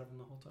Malthus inside of him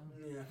the whole time.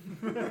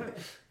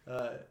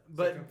 Yeah,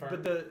 But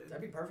confirmed?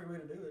 that'd be a perfect way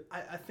to do it.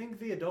 I think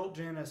the adult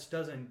Janus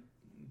doesn't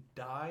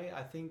die.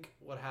 I think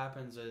what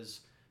happens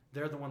is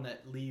they're the one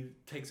that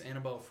takes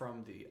Annabelle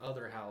from the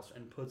other house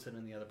and puts it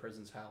in the other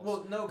person's house.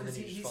 Well, no, And because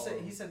then you he just said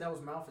follow he said that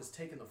was Malthus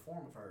taking the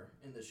form of her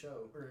in the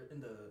show or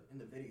in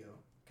the video.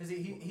 Because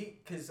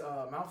because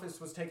Malthus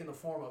was taking the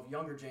form of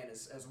younger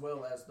Janus as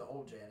well as the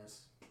old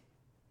Janus.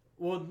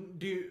 Well,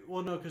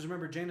 no, because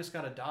remember, Janice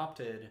got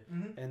adopted,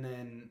 and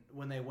then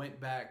when they went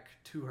back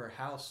to her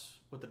house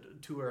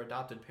to her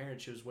adopted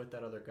parents, she was with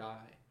that other guy,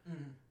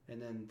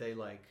 and then they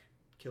like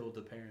killed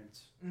the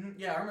parents.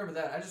 Yeah, I remember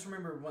that. I just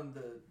remember when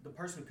the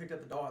person who picked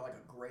up the doll had like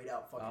a grayed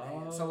out fucking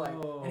hand. So like,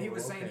 and he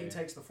was saying he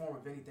takes the form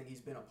of anything he's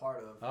been a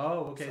part of.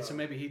 Oh, okay. So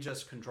maybe he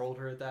just controlled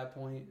her at that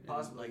point, and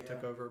possibly,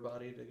 took over her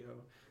body to go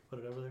put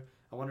it over there.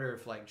 I wonder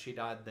if like she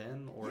died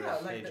then, or yeah,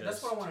 if like they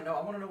that's what I want to know.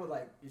 I want to know what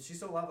like is she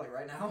still alive like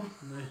right now?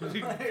 Could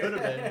have been,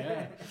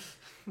 yeah.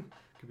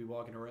 Could be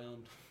walking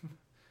around.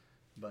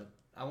 But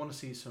I want to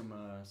see some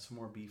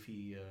more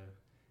beefy.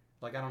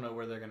 Like I don't know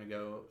where they're gonna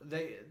go.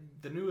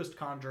 The newest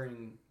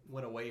Conjuring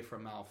went away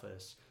from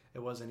Malphas. It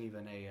wasn't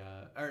even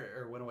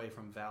or went away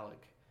from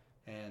Valak,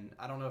 and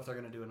I don't know if they're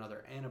gonna do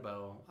another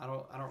Annabelle. I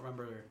don't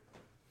remember.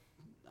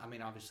 I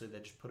mean, obviously they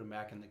just put him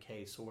back in the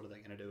case. So what are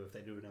they gonna do if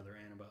they do another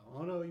Annabelle?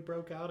 Oh no, he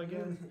broke out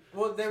again.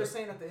 Well, they were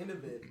saying at the end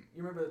of it.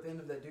 You remember at the end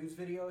of that dude's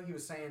video, he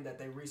was saying that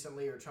they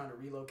recently are trying to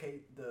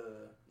relocate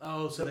the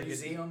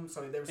museum.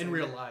 So they were saying in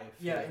real life.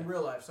 Yeah, in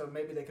real life. So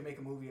maybe they can make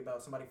a movie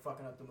about somebody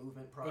fucking up the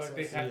movement process.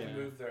 Like they have to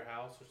move their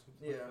house or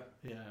something.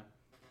 Yeah.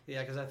 Yeah,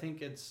 because I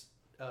think it's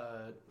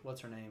what's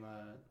her name?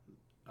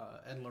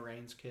 Ed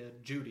Lorraine's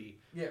kid,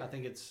 Judy. Yeah. I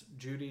think it's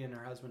Judy and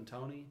her husband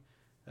Tony.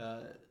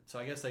 So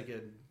I guess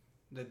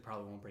they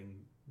probably won't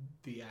bring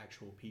the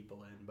actual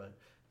people in, but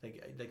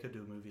they could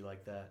do a movie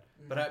like that.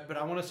 But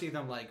I want to see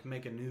them like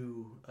make a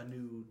new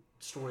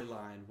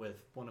storyline with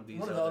one of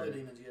these other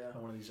demons. Yeah.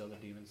 One of these other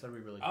demons. That'd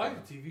be really cool. I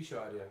like the TV show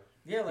idea.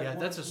 Yeah, like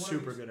that's a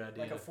super good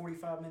idea. Like a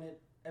 45-minute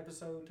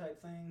episode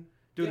type thing.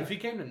 Dude, if he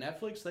came to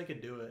Netflix, they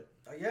could do it.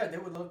 Yeah, they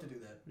would love to do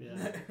that.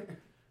 Yeah.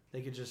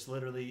 They could just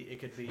literally, it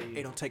could be...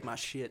 Hey, don't take my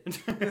shit.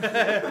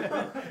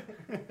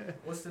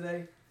 What's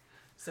today?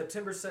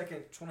 September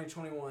 2nd,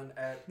 2021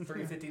 at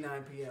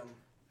 3:59 p.m.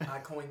 I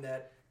coined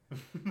that.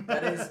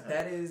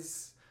 That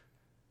is...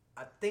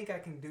 I think I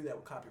can do that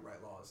with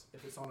copyright laws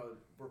if it's on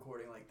a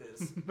recording like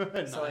this.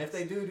 Nice. So if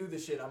they do the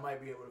shit, I might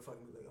be able to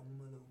fucking be like, oh,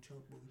 my little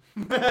chunk boy.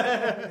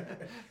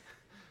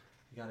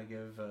 You gotta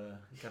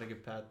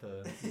give Pat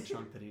the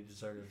chunk that he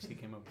deserves. He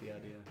came up with the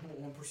idea.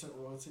 1%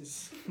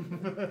 royalties.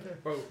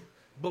 Bro,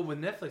 but with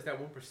Netflix, that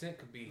 1%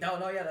 could be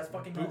yeah, that's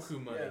fucking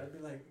buku money. Yeah, it'd be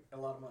like a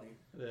lot of money.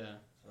 Yeah.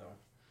 So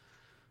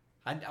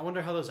I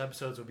wonder how those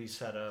episodes would be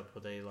set up.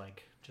 Would they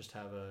like just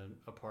have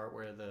a part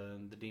where the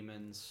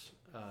demons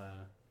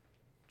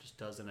just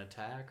does an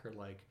attack, or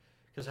like,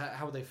 because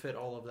how would they fit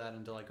all of that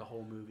into like a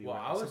whole movie? Well,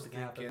 I was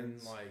thinking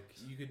like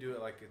you could do it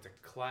like it's a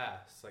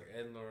class, like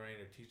Ed and Lorraine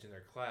are teaching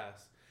their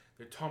class.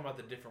 They're talking about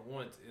the different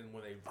ones, and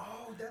when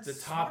that's the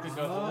topic of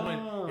the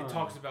one, it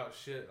talks about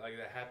shit like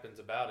that happens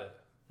about it.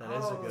 That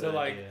is a good idea. So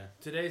like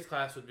today's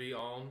class would be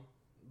on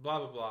blah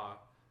blah blah.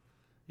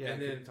 Yeah,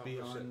 and then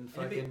be on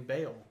fucking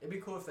Bale. It'd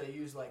be cool if they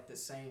use like the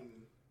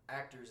same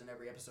actors in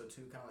every episode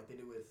too, kind of like they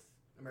do with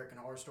American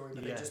Horror Story,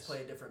 but they just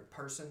play a different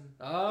person.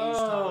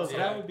 Oh, so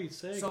that would be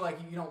sick. So like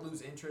you don't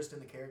lose interest in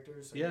the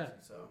characters.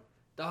 So.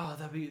 Oh,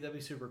 that'd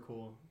be super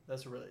cool.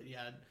 That's really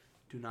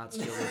Do not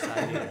steal this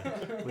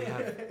idea. We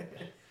have.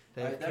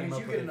 They came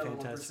up with a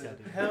fantastic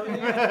idea. Hell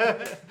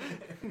yeah!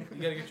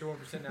 You gotta get your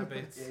 1% now,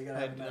 Bates. Yeah, you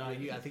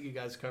gotta I think you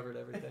guys covered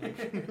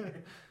everything.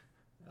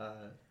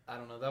 I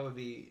don't know. That would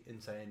be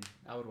insane.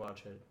 I would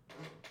watch it.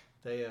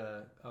 They,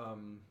 I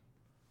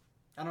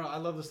don't know. I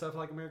love the stuff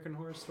like American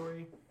Horror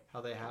Story.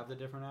 How they have the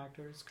different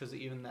actors, because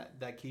even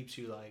that keeps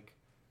you like.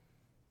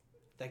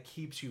 That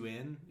keeps you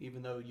in,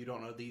 even though you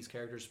don't know these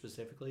characters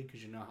specifically,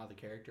 because you know how the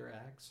character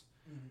acts.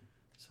 Mm-hmm.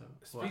 So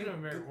speaking of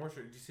American Horror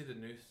Story, did you see the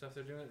new stuff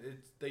they're doing?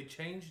 They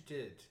changed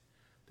it.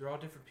 They're all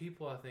different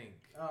people, I think.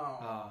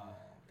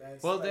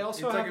 Well, they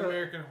also it's have like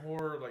American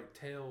Horror, like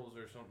Tales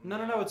or something.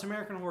 No. It's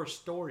American Horror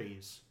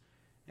Stories,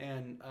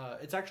 and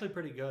it's actually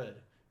pretty good.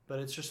 But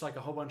it's just like a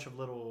whole bunch of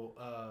little,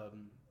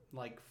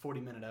 like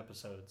 40-minute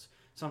episodes.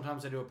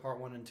 Sometimes they do a part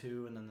 1 and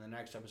 2, and then the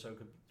next episode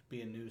could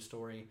be a new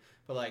story.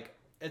 But like,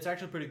 it's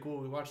actually pretty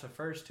cool. We watched the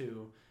first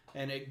 2.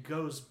 And it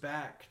goes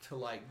back to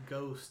like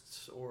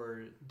ghosts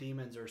or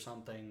demons or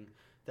something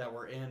that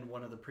were in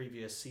one of the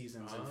previous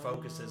seasons and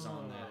focuses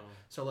on that.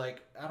 So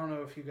like, I don't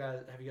know if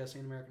have you guys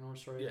seen American Horror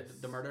Story? Yes.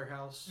 The Murder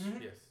House?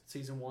 Mm-hmm. Yes.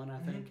 Season 1, I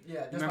think.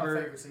 Yeah, that's my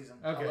favorite season.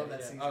 Okay, I love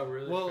that season. Oh,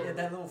 really? Well,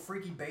 that little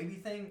freaky baby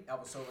thing, I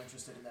was so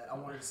interested in that. I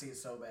wanted to see it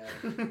so bad.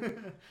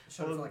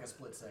 Showed it for like a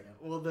split second.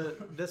 Well,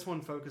 this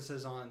one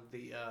focuses on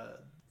the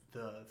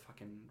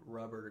fucking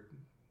rubber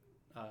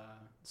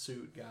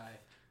suit guy.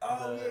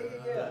 Oh,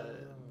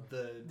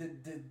 The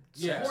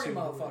supporting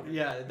motherfucker.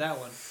 Yeah, that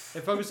one.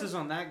 It focuses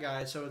on that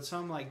guy. So it's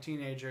some like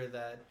teenager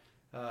that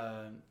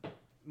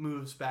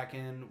moves back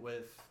in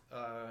with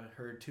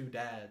her 2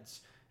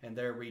 dads, and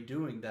they're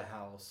redoing the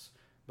house.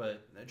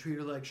 But they treat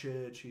her like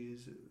shit.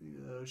 She's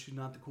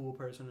not the cool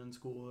person in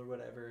school or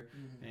whatever.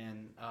 Mm-hmm.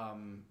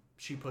 And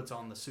she puts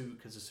on the suit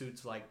because the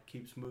suit's like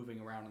keeps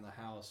moving around in the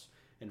house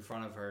in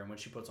front of her. And when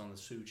she puts on the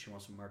suit, she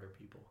wants to murder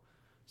people.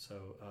 So,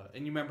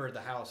 and you remember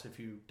the house, if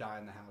you die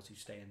in the house, you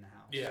stay in the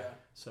house. Yeah.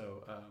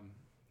 So,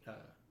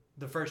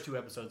 the first 2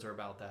 episodes are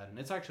about that, and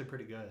it's actually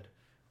pretty good.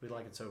 We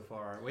like it so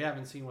far. We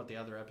haven't seen what the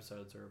other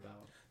episodes are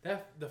about.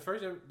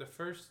 The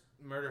first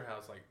Murder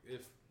House, like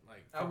if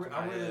like I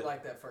really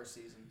like that first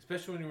season,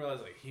 especially when you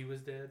realize like he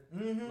was dead.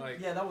 Mm-hmm. Like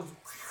yeah, that was.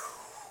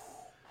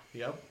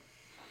 Yep.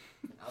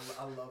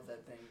 I love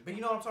that thing. But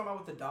you know what I'm talking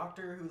about with the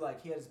doctor who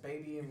like he had his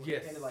baby and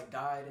yes. and it like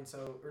died and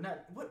so or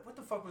not what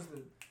the fuck was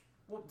the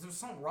there was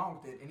something wrong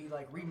with it and he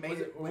like remade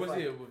it. Or was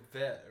he a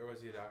vet or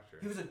was he a doctor?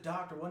 He was a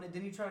doctor, wasn't it?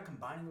 Didn't he try to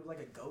combine it with like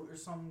a goat or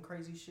some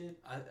crazy shit?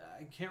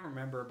 I can't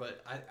remember,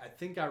 but I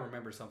think I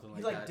remember something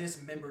like that. He that.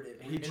 dismembered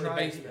it. He in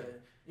tried. The basement.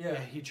 Yeah,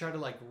 he tried to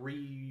like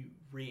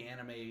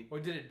reanimate. Or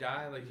did it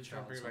die? Like he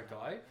tried to bring it back to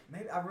life?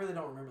 Maybe I really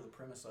don't remember the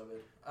premise of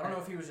it. I don't know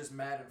if he was just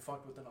mad and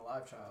fucked with an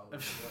alive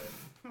child.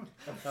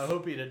 I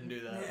hope he didn't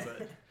do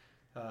that.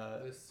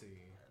 But let's see.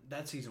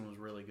 That season was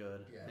really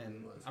good, yeah,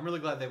 and it was. I'm really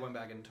glad they went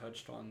back and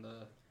touched on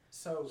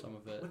some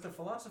of it. With the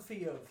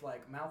philosophy of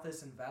like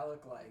Malthus and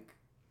Valak like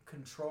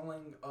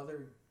controlling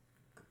other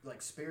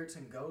like spirits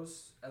and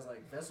ghosts as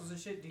like vessels and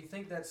shit, do you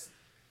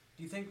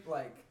think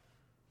like,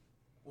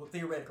 well,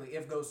 theoretically,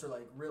 if ghosts are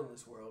like real in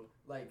this world,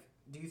 like,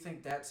 do you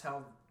think that's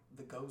how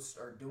the ghosts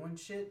are doing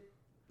shit?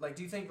 Like,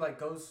 do you think like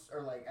ghosts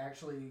are like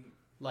actually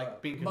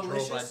like being controlled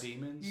malicious by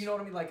demons? You know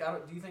what I mean? Like,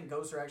 do you think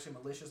ghosts are actually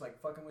malicious,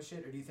 like fucking with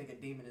shit, or do you think a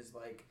demon is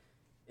like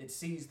it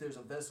sees there's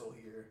a vessel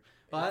here?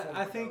 Well,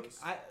 I think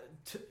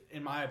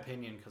in my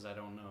opinion, because I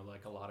don't know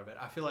like a lot of it,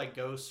 I feel like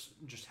ghosts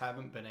just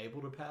haven't been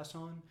able to pass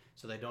on,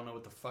 so they don't know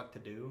what the fuck to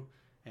do.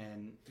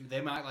 And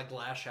they might like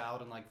lash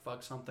out and like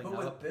fuck something up.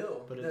 But with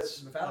Bill, but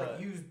it's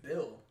Valak used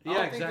Bill.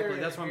 Yeah, exactly.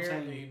 That's what I'm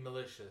saying.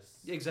 Malicious.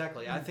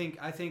 Exactly. Mm-hmm.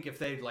 I think if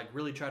they like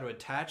really try to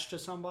attach to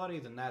somebody,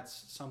 then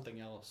that's something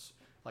else,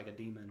 like a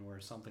demon or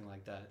something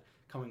like that,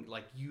 coming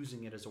like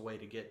using it as a way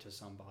to get to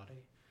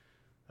somebody.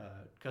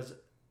 Because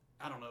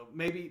I don't know,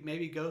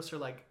 maybe ghosts are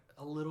like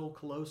a little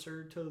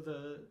closer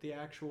to the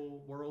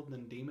actual world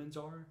than demons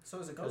are. So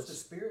is a ghost a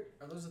spirit?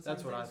 Are those the same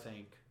That's what things? I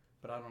think,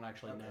 but I don't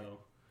actually know.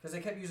 Because they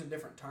kept using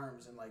different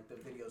terms in like the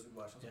videos we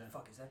watched. I was like,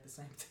 "Fuck, is that the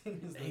same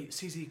thing?" As hey,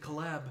 CZ,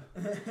 collab.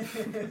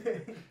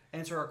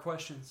 Answer our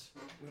questions.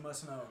 We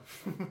must know.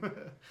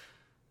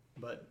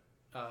 But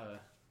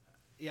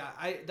yeah,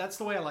 that's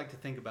the way I like to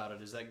think about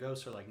it. Is that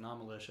ghosts are like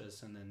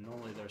non-malicious, and then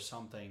normally there's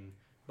something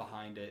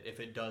behind it if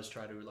it does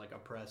try to like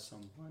oppress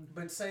someone.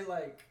 But say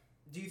like,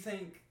 do you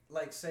think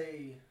like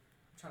say,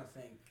 I'm trying to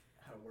think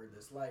how to word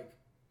this like.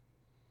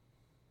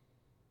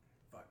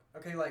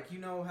 Okay, like, you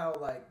know how,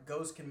 like,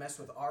 ghosts can mess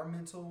with our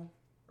mental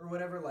or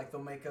whatever? Like,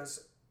 they'll make us,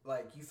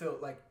 like, you feel,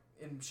 like,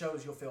 in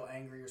shows you'll feel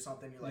angry or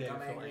something. You're like, yeah,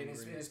 I'm angry. And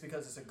it's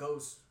because it's a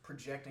ghost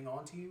projecting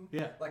onto you.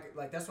 Yeah. Like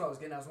that's what I was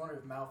getting. I was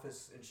wondering if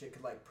Malthus and shit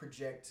could, like,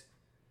 project,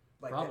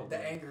 like, the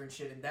anger and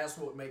shit. And that's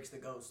what makes the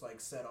ghost,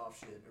 like, set off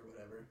shit or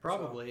whatever.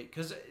 Probably.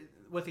 Because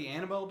with the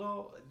Annabelle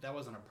doll, that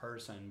wasn't a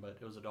person, but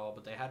it was a doll.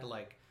 But they had to,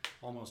 like,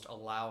 almost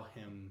allow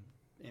him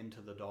into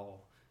the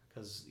doll.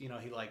 Because, you know,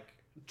 he, like,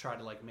 tried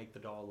to, like, make the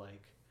doll,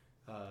 like,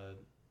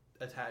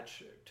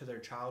 attach to their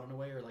child in a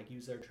way, or like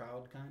use their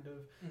child kind of.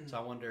 Mm-hmm. So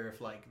I wonder if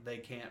like they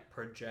can't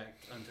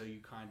project until you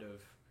kind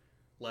of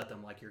let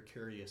them, like you're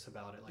curious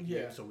about it, like you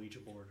use a Ouija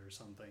board or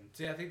something.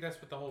 See, I think that's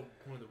what the whole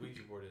point of the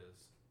Ouija board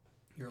is.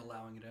 You're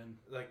allowing it in,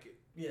 like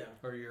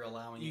or you're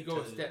allowing you it go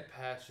to a step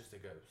past just a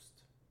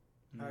ghost.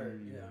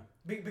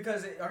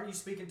 Because aren't you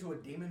speaking to a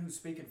demon who's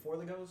speaking for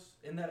the ghost?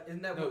 Isn't that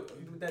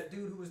that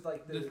dude who was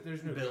like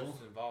there's no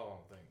ghosts involved, I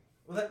don't think.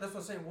 Well, that's what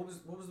I'm saying.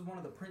 What was one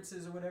of the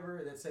princes or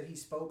whatever that said he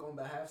spoke on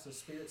behalf of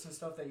spirits and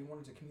stuff that he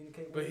wanted to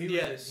communicate with? But he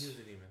was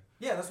a demon.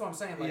 Yeah, that's what I'm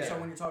saying. Like, so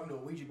when you're talking to a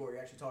Ouija board,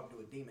 you're actually talking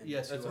to a demon.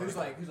 Yes, who's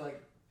like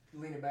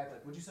leaning back,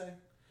 like, what'd you say?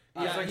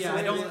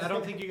 I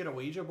don't think you get a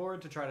Ouija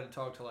board to try to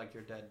talk to like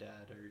your dead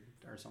dad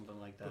or something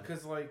like that.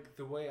 Because like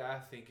the way I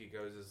think it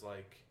goes is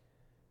like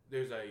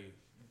there's a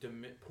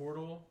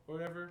portal or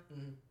whatever,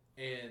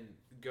 and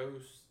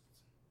ghosts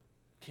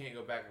can't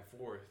go back and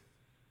forth,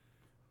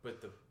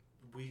 but the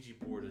Ouija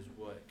board is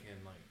what can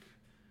like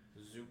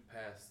zoom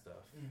past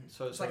stuff.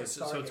 So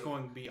it's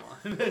going beyond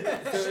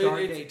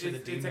Stargate to the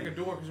demon. It's like a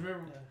door, because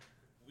remember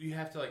you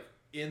have to like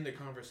end the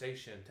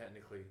conversation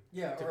technically.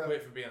 Yeah, to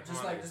quit from being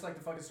just like the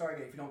fucking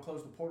Stargate. If you don't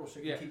close the portal,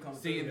 shit can keep coming.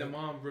 See, and the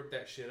mom ripped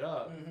that shit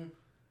up,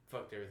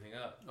 fucked everything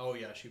up. Oh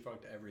yeah, she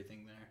fucked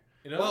everything there.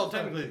 You know, well,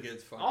 technically the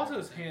kids fucked. Also,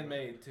 it's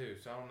handmade too,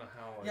 so I don't know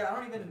how. Like,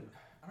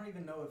 I don't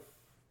even know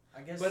if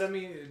I guess. But I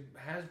mean,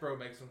 Hasbro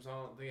makes them, so I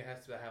don't think it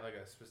has to have like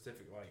a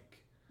specific like.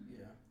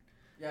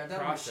 Yeah,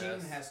 that machine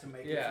has to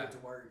make it for it to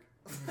work.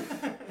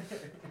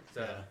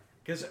 So,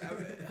 because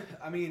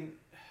I mean,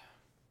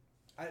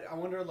 I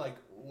wonder like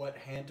what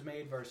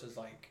handmade versus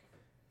like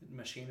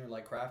machine or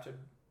like crafted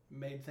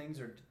made things,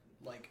 or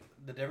like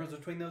the difference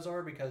between those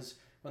are, because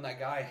when that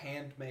guy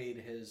handmade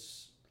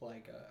his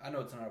like I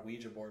know it's not a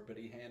Ouija board, but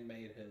he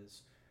handmade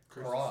his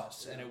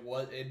cross, and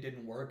it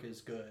didn't work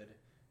as good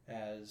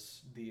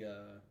as the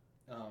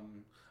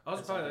I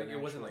was probably like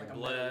it wasn't like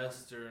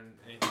blessed or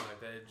anything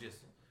like that. It just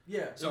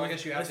Yeah. So I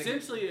guess you have to.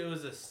 Essentially, it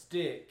was a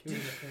stick.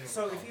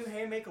 So if you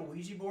hand make a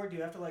Ouija board, do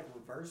you have to like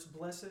reverse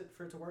bless it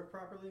for it to work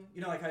properly?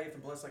 You know, like how you have to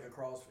bless like a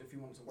cross if you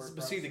want it to work.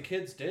 But see, the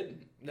kids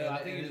didn't. No,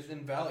 I think it's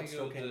invalid.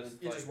 Still came in.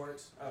 It just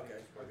works.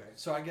 Okay.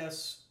 So I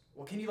guess.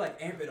 Well, can you like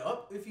amp it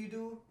up if you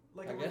do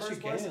like a reverse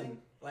blessing?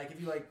 Like if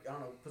you like I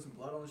don't know, put some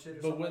blood on the shit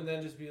or something. But wouldn't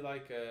that just be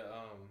like a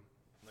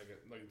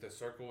like the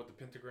circle with the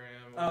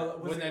pentagram?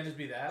 Wouldn't that just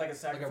be that? Like a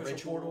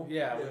sacrificial portal?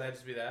 Yeah, wouldn't that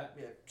just be that?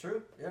 Yeah,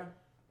 true. Yeah.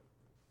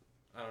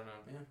 I don't know.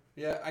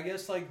 Yeah, I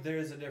guess like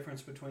there's a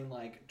difference between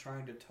like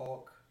trying to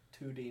talk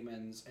to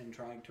demons and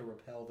trying to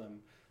repel them.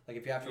 Like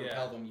if you have to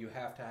repel them, you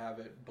have to have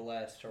it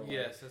blessed or like,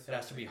 it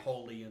has to be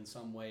holy in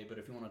some way. But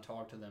if you want to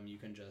talk to them, you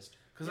can just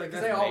because like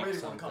they already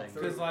want to come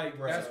through. Because like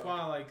that's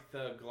why like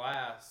the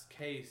glass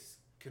case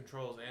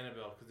controls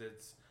Annabelle because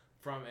it's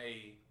from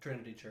a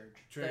Trinity Church.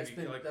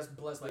 That's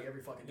blessed like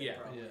every fucking day,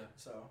 probably. Yeah.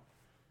 So.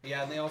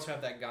 Yeah, and they also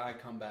have that guy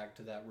come back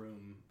to that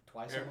room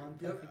twice a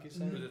month. Yep. I think you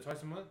said. Was it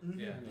twice a month? Mm-hmm.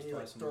 Yeah. And he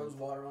like throws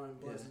water on it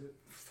and blesses it.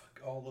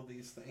 Fuck all of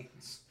these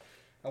things.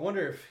 I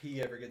wonder if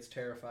he ever gets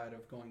terrified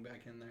of going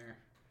back in there.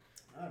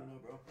 I don't know,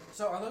 bro.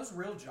 So are those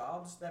real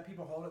jobs that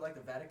people hold at like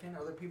the Vatican?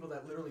 Are there people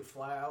that literally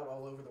fly out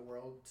all over the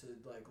world to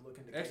like look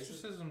into cases?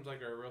 Exorcisms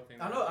like are a real thing.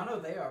 I know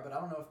they are, but I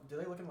don't know if do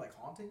they look into like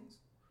hauntings?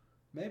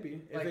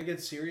 Maybe like, if it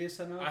gets serious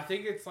enough. I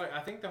think it's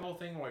like the whole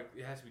thing like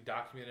it has to be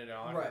documented and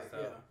all that kind of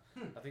stuff.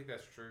 Yeah. I think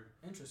that's true.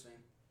 Interesting.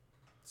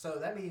 So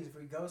that means if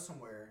we go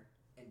somewhere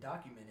and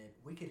document it,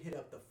 we could hit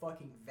up the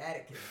fucking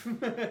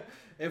Vatican.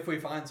 If we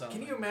find something.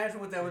 Can you imagine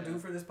what that would do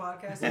for this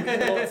podcast?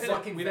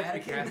 We'd have to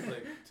be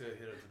Catholic to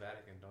hit up the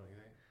Vatican, don't you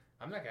think?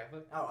 I'm not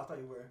Catholic. Oh, I thought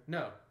you were.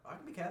 No. I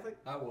can be Catholic.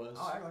 I was.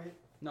 Oh, I like it.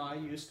 No, I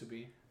used to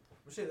be.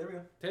 Well, shit, there we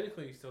go.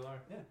 Technically, you still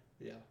are. Yeah.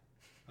 Yeah,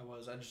 I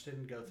was. I just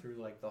didn't go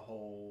through like the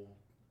whole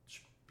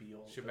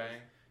spiel.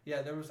 Shebang.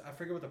 Yeah, there was. I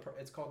forget what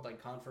it's called,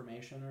 like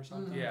confirmation or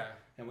something. Yeah.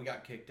 And we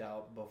got kicked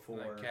out before.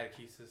 Like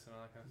catechesis and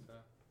all that kind of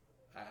stuff.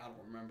 I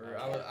don't remember.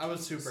 I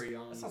was super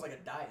young. That sounds like a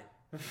diet.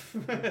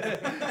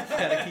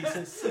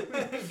 Catechesis.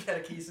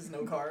 Catechesis,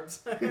 no carbs.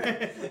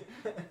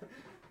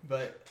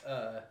 But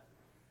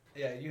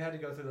yeah, you had to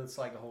go through this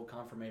like a whole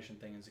confirmation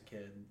thing as a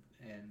kid,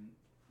 and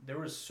there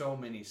was so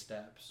many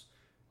steps.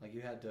 Like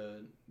you had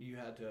to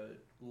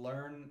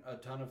learn a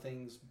ton of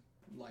things,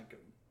 like,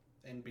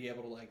 and be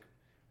able to like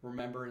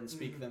remember and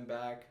speak them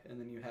back, and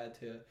then you had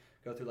to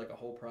go through like a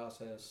whole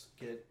process,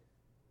 get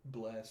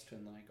blessed,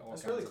 and like all.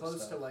 That's kinds really of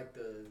close stuff. to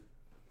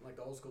like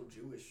the old school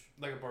Jewish.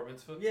 Like a bar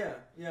mitzvah. Yeah,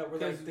 where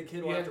like the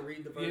kid will have to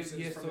read the verses.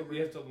 You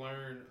have to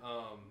learn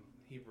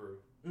Hebrew.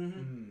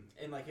 Mm-hmm.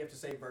 And like you have to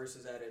say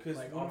verses at it. Because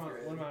like, one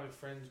of my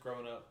friends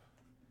growing up,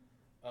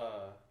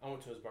 I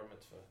went to his bar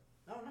mitzvah.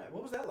 Oh no!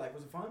 What was that like?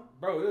 Was it fun?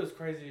 Bro, it was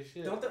crazy as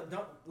shit. Don't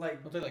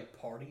they like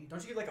party?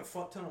 Don't you get like a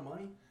fuck ton of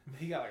money?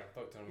 He got like a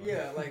fuck ton of money.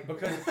 Yeah, like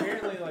because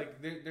apparently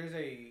like there's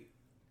a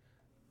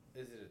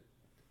is it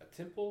a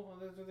temple?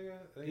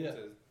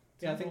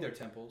 I think they're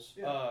temples.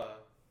 Yeah.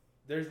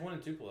 There's one in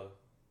Tupelo.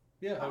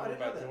 Yeah, over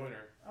by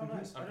Joyner. Oh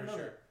nice! I'm pretty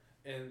sure.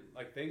 And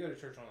like they go to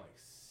church on like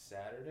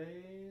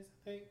Saturdays,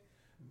 I think.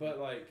 But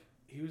like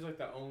he was like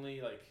the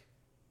only like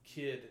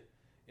kid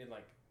in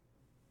like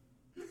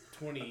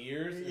 20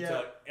 years until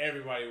like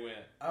everybody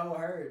went. Oh,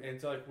 I heard.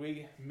 And so like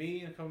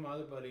me and a couple of my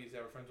other buddies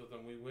that were friends with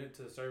them, we went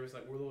to the service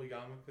like we're little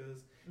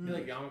yarmulkes. You know,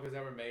 like yarmulkes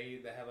that were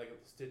made that had like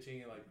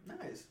stitching and like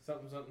nice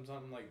something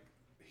like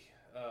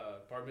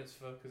bar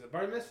mitzvah, because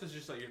bar mitzvah is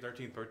just like your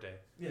 13th birthday.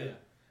 Yeah.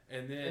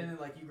 And then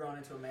like you grown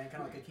into a man,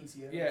 kind of like a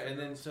quinceañera. Yeah, and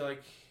then so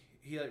like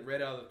he like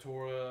read out of the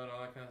Torah and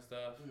all that kind of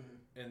stuff.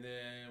 And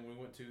then we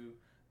went to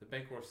the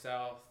Bancorp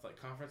South like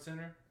conference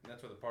center, and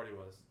that's where the party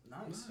was.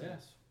 Nice.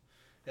 Yes.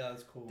 Yeah,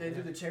 that's cool. They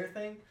do the chair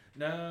thing?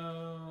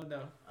 No.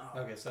 Oh.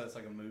 Okay, so it's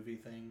like a movie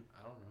thing.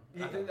 I don't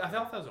know. I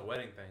thought that was a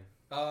wedding thing.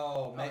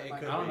 Oh, man, it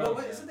could I don't be. know.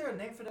 Well, isn't there a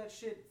name for that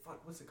shit?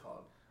 Fuck, what's it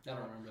called? I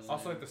don't remember.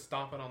 Also, like the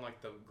stomping on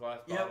like the glass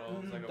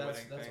bottles, like a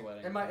wedding that's thing. A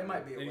wedding. It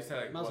might be a Did you wedding. say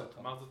like Mazel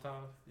tov. Mazel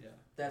tov? Yeah.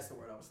 That's the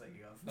word I was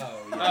thinking of.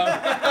 Oh,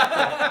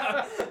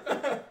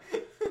 yeah.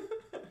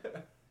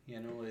 Yeah,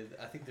 normally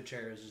I think the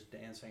chair is just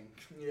dancing.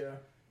 Yeah.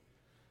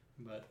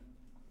 But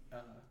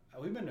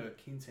we've been to a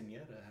quinceañera,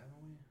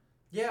 haven't we?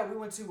 Yeah, we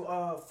went to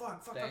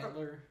fuck.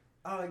 Statler.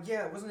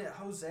 Yeah, wasn't it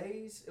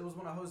Jose's? It was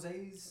one of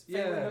Jose's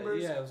family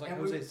members. Yeah, it was like and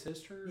Jose's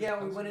sister.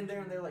 Yeah, we went in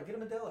there and they were like, get a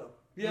Modelo.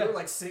 Yeah. We were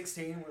like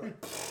 16. We were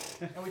like,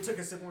 and we took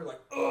a sip and we were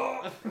like,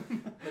 ugh.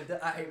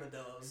 I hate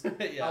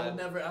Modelos. Yeah.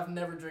 I've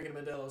never drinking a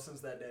Modelo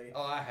since that day.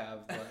 Oh, I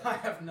have. But I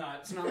have not.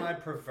 It's not my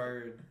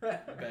preferred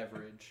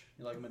beverage.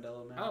 You like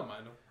Modelo, man? I don't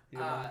mind them.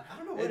 I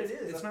don't know what it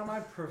is. It's not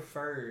my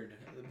preferred,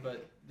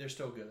 but they're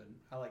still good.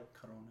 I like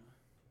Corona.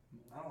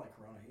 I don't like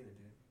Corona either, dude.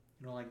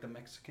 You don't like the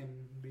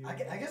Mexican beer?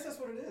 I guess that's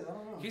what it is. I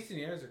don't know.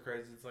 Quinceañeras are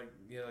crazy. It's like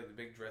like the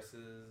big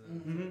dresses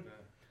and Mm-hmm. stuff like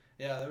that.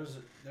 Yeah,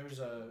 there's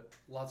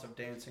lots of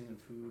dancing and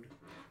food.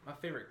 My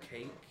favorite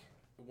cake,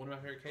 one of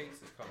my favorite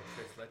cakes, is called a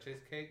Tres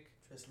Leches cake.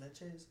 Tres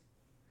Leches?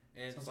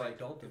 And Sounds it's like like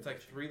adult it's like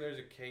delicious. 3 layers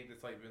of cake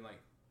that's like been like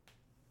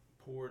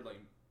poured like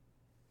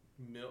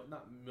milk,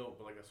 not milk,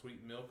 but like a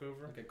sweet milk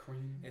over. Like a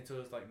cream. And so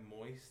it's like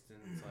moist and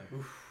it's like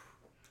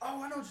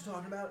Oh, I know what you're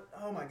talking about.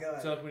 Oh my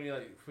god. So like when you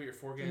like put your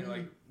fork in,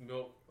 like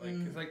milk, like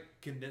it's like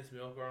condensed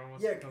milk or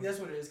almost. Yeah, that's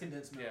what it is.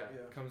 Condensed milk.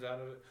 Yeah, comes out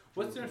of it.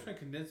 What's the difference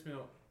between condensed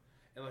milk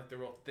and like the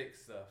real thick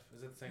stuff?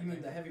 Is it the same You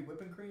thing? mean the heavy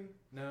whipping cream?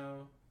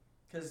 No.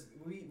 Because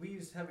we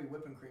used heavy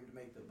whipping cream to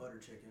make the butter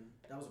chicken.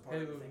 That was a part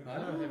of the thing. I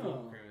know what heavy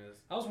whipping cream is.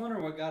 I was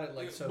wondering what got it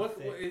like so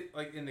thick. What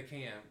like in the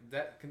can?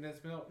 That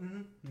condensed milk?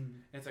 Mm-hmm. And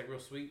it's like real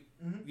sweet?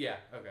 Mm-hmm. Yeah,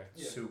 okay.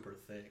 Yeah. Super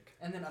thick.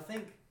 And then I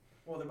think,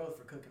 well, they're both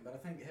for cooking, but I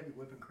think heavy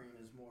whipping cream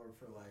is more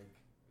for like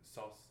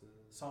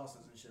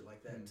sauces and shit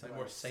like that. It's like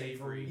more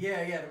savory.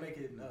 Yeah, to make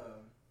it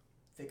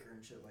thicker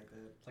and shit like that.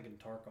 It's like in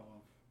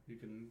Tarkov. You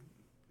can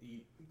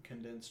eat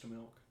condensed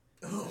milk.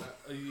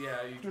 Yeah,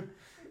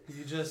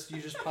 you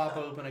just pop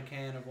open a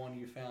can of one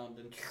you found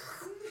and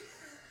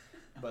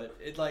but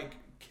it like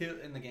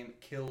in the game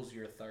it kills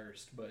your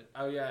thirst, but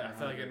I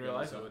feel like in real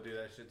life I would do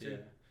that shit too. Yeah.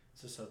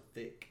 It's just so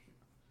thick.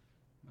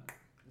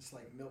 It's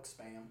like milk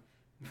spam.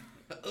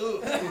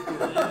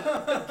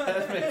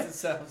 That makes it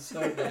sound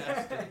so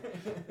nasty.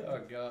 Oh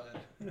god.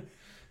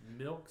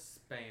 Milk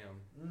spam.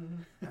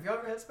 Mm-hmm. Have you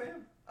ever had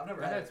spam? I've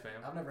never had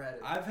spam. I've never had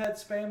it. I've had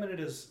spam and it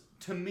is,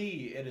 to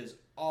me, it is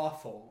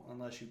awful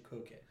unless you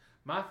cook it.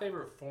 My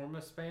favorite form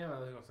of spam, I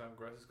think it'll sound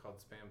gross, is called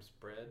spam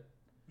spread.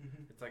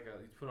 Mm-hmm. It's like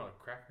you put it on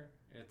a cracker,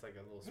 and it's like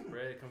a little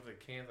spread. It comes in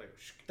cans, like.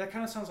 That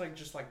kind of sounds like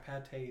just like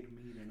patéed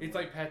meat. It's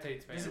like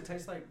patéed spam. Does it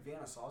taste like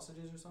Vienna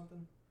sausages or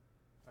something?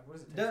 Like what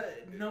does it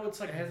taste? No, it's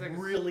like it has like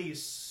really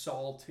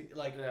salty.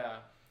 Like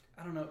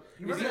I don't know.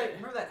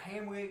 Remember that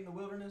ham we ate in the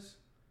wilderness?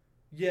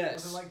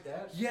 Yes. Was it like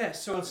that?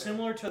 Yes, so it's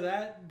similar to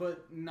that,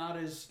 but not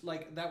as,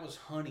 like, that was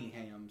honey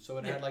ham, so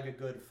it had, like, a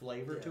good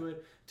flavor to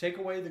it. Take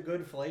away the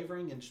good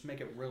flavoring and just make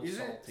it real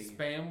salty. Isn't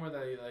spam where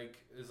they, like,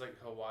 is, like,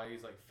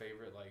 Hawaii's, like,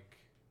 favorite, like...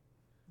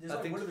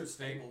 I think one of their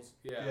staples.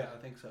 Yeah, I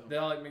think so.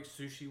 They'll, like, make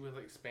sushi with,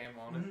 like, spam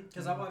on it.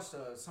 Because I watched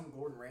some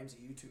Gordon Ramsay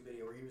YouTube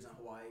video where he was in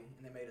Hawaii,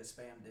 and they made a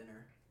spam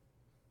dinner.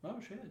 Oh,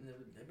 shit. And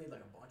they made,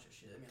 like, a bunch of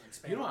shit. I mean, like,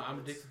 spam. You know what I'm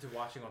addicted to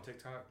watching on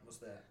TikTok? What's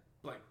that?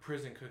 Like,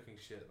 prison cooking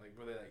shit. Like,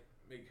 where they, like,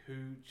 make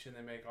hooch and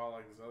they make all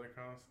like this other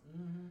kinds.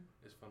 Mm-hmm.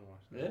 It's fun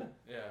watching.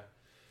 Yeah.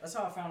 That's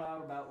how I found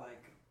out about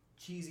like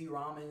cheesy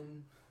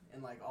ramen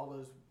and like all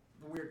those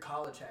weird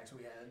college hacks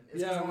we had.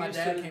 It's when my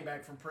dad came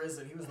back from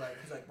prison, he was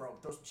like, bro,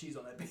 throw some cheese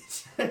on that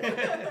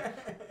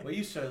bitch. We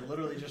used to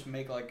literally just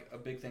make like a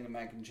big thing of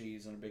mac and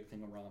cheese and a big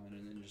thing of ramen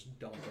and then just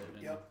dump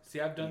it. Yep.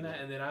 See, I've done that,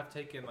 and then I've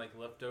taken like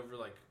leftover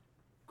like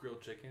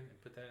grilled chicken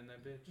and put that in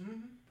that bitch.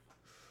 Mm-hmm.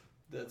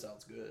 That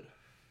sounds good.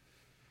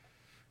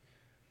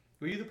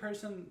 Were you the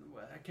person?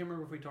 I can't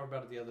remember if we talked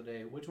about it the other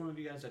day. Which one of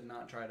you guys had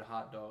not tried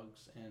hot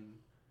dogs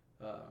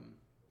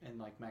and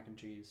like mac and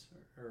cheese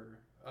or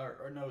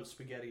no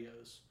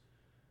SpaghettiOs?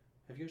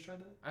 Have you guys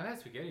tried that? I've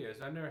had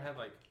SpaghettiOs. I've never had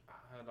like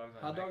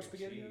hot dog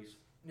SpaghettiOs.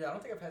 Yeah, I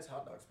don't think I've had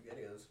hot dog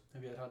SpaghettiOs.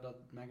 Have you had hot dog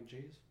mac and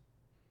cheese?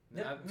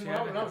 Yeah,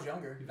 when I was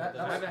younger. I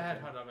haven't had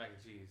hot dog mac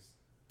and cheese.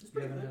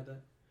 You haven't had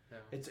that? No.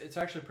 It's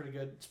actually pretty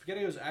good.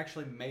 SpaghettiOs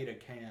actually made a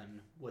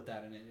can with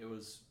that in it. It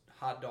was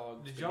hot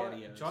dog SpaghettiOs.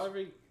 Did y'all ever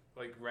eat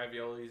like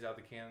raviolis out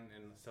the can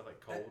and stuff like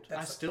cold?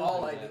 That's I still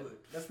all do I that. do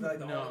it. That's like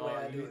the only way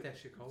I do you eat it. that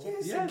shit cold?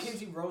 Yes. And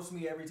Kimchi roasts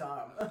me every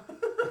time.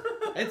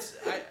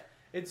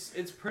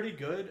 It's pretty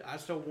good. I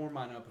still warm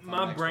mine up. If My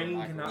I'm next brain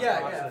to a cannot. Yeah,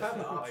 process if I have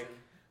the it. option.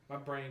 Like,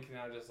 my brain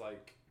cannot just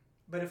like.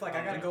 But if like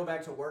I gotta go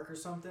back to work or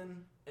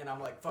something, and I'm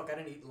like, fuck, I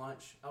didn't eat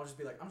lunch, I'll just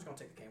be like, I'm just gonna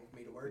take the can with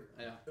me to work.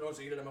 Yeah. And I'll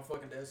just eat it at my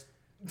fucking desk.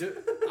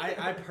 Dude,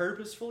 I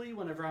purposefully,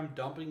 whenever I'm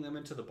dumping them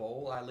into the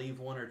bowl, I leave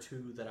one or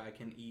two that I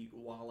can eat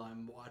while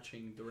I'm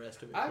watching the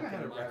rest of it. I haven't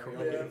had a microwave.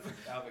 ravioli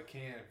out of a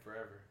can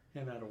forever.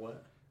 You haven't had a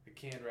what? A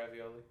canned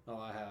ravioli. Oh,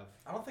 I have.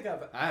 I don't think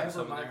I've I have ever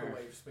some there.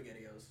 microwaved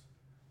SpaghettiOs.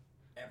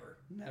 Ever.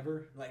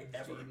 Never? Like,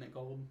 Just ever. eating it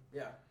cold?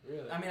 Yeah.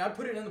 Really? I mean, I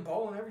put it in the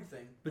bowl and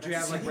everything. But you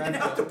have like ravioli.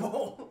 Out the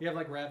bowl. You have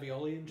like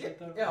ravioli and shit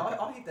though? Yeah,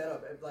 I'll heat that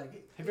up.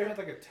 Like, Have you ever had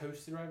like a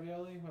toasted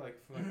ravioli,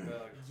 like from like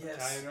the yes.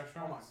 Italian Oh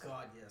restaurants? my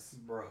god, yes.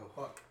 Bro.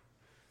 Fuck.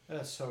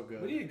 That's so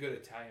good. We need a good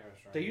Italian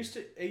restaurant. They used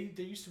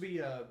to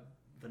be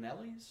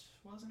Vanelli's,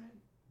 wasn't it?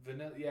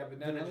 Vanilla, yeah, but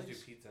now they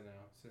just do pizza now.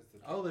 Since the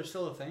Oh, there's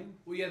still a thing?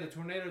 well, yeah, the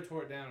tornado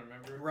tore it down.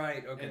 Remember?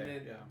 Right. Okay. And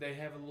then yeah. they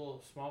have a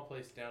little small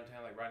place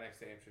downtown, like right next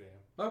to Amsterdam.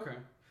 Okay.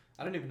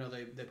 I didn't even know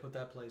they put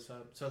that place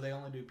up. So they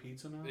only do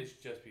pizza now? It's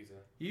just pizza.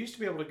 You used to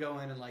be able to go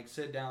in and like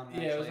sit down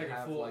and Yeah, it was actually like a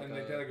have full, like and they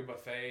did like a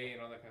buffet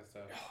and all that kind of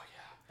stuff. Oh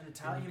An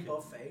Italian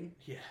buffet?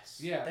 yes.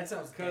 Yeah, That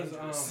sounds because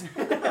dangerous.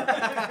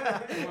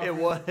 It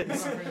was. One of my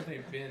friends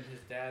named Ben,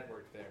 his dad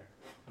worked there.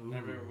 And I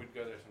remember we'd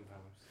go there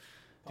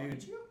sometimes. Dude.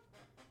 Parmigiano?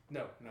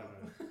 No.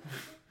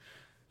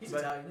 He's But-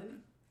 Italian,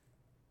 isn't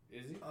he?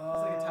 Is he? He's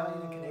like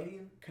Italian and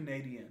Canadian.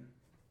 Canadian.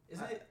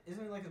 Isn't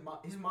it like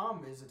his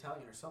mom is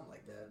Italian or something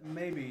like that?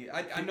 Maybe.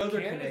 I know they're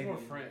Canada's Canadian. more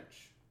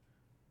French.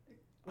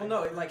 Well,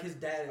 no, like his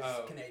dad is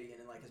Oh. Canadian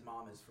and like his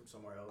mom is from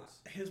somewhere else.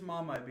 His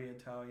mom might be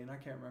Italian. I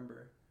can't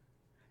remember.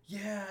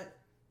 Yeah,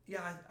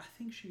 I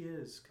think she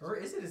is. Or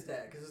is it his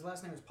dad? Because his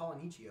last name is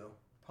Polinicio.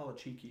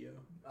 Polachicchio.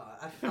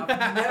 I've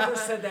never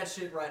said that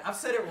shit right. I've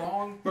said it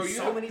wrong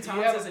many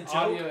times as a joke.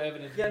 Audio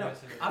evidence. Yeah, no,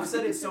 I've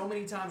said it so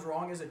many times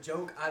wrong as a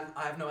joke.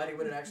 I have no idea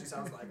what it actually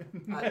sounds like.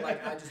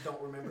 I just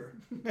don't remember.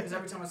 Because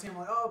every time I see him,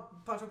 I'm like, oh,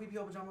 Pacho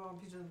Pipio Pajama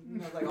Pizza,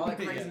 like all that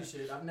crazy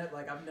shit. I've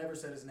never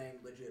said his name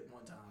legit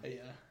one time. Yeah.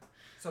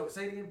 So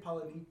say it again,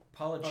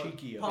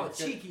 Polachicchio.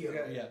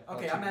 Polachicchio. Yeah.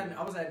 Okay,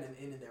 I was adding an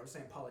N in there. I was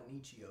saying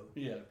Polanicio.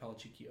 Yeah,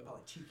 Polachicchio.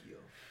 Polachicchio.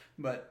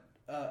 But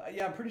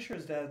yeah, I'm pretty sure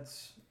his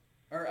dad's.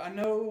 Or I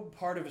know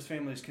part of his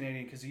family is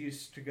Canadian because he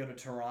used to go to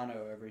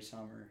Toronto every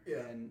summer. Yeah.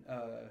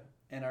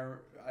 And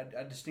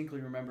I distinctly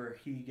remember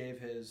he gave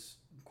his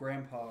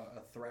grandpa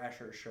a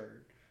Thrasher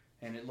shirt,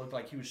 and it looked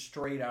like he was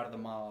straight out of the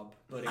Mob,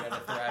 but he had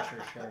a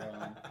Thrasher shirt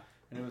on,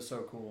 and it was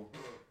so cool.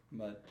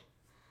 But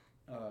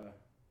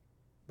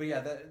yeah,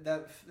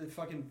 that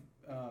fucking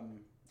I can't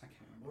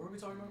remember. What were we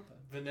talking about?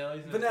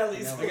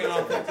 Vanelli's. Like an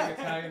authentic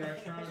Italian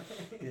restaurant.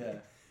 Yeah.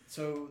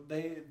 So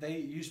they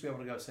used to be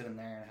able to go sit in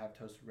there and have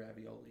toasted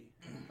ravioli.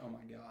 Oh my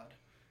god,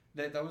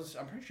 that was,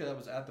 I'm pretty sure that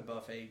was at the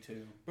buffet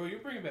too. Bro, you're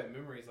bringing back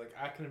memories. Like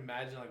I can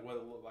imagine like what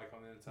it looked like on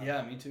the inside.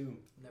 Yeah, me too.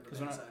 Never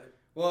been inside it.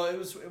 Well, it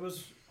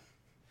was.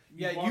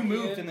 Yeah, you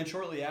moved and then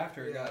shortly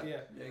after it got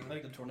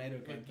like the tornado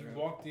came like through. You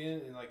walked in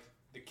and like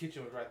the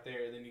kitchen was right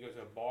there, and then you go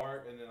to a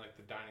bar and then like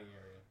the dining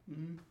area.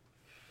 Mm-hmm.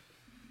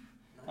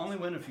 Nice. I only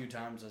went a few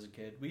times as a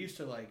kid. We used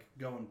to like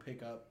go and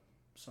pick up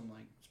some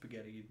like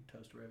spaghetti,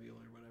 toasted ravioli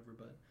or whatever,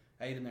 but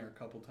I ate in there a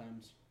couple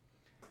times.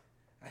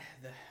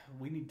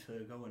 We need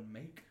to go and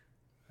make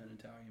an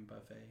Italian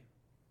buffet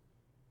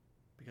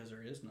because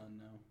there is none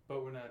now.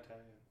 But we're not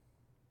Italian.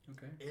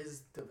 Okay.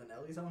 Is the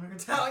Vanelli's owner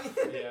Italian?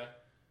 Yeah.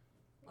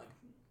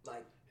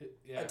 Like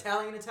yeah.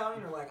 Italian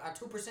or like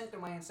 2%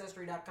 through my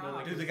ancestry.com? No,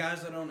 like, Do the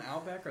guys that own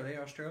Outback, are they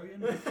Australian?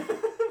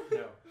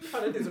 No.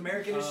 Oh, that dude's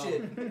American as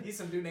shit. He's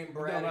some dude named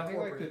Brad. No, I think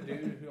like the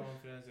dude who owns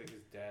Vanessa, like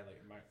his dad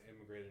like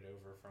immigrated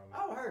over from.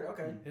 Oh, heard.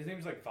 Okay. His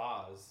name's like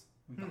Vaz.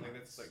 Mm-hmm. Like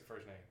that's like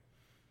first name.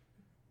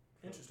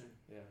 Interesting.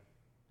 Yeah.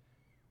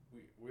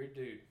 Weird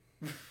dude.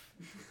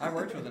 I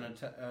worked with an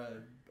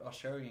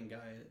Australian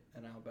guy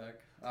at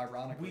Outback.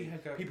 Ironically,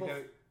 we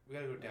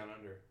gotta go down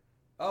under.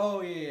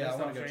 Oh yeah, That's I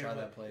want to go Australian, try like,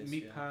 that place.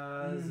 Meat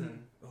pies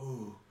and.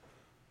 Ooh.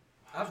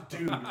 I've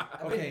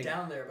been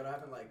down there, but I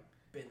haven't like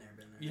been there.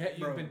 Yeah,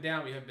 you've been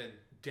down. We haven't been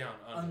down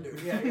under.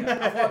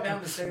 Yeah. I walked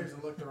down the stairs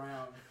and looked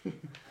around. Dude,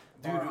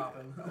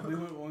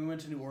 when we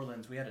went to New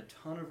Orleans, we had a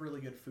ton of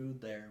really good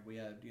food there. We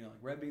had like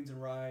red beans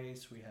and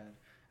rice.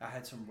 I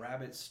had some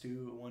rabbit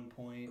stew at one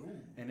point. Ooh.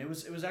 And it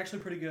was actually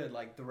pretty good.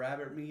 Like the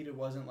rabbit meat, it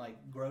wasn't like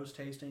gross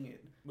tasting.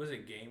 Was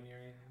it gamey or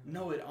anything?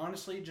 No, it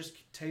honestly just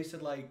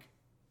tasted like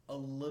a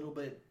little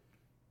bit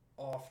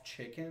off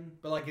chicken,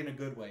 but like in a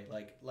good way,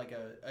 like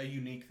a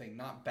unique thing,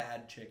 not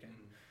bad chicken.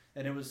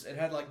 And it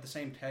had like the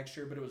same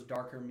texture, but it was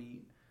darker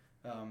meat.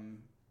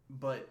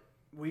 But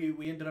we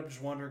ended up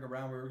just wandering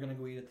around. We were gonna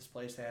go eat at this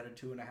place. They had a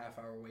 2.5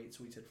 hour wait,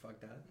 so we said fuck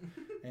that.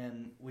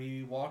 And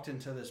we walked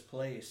into this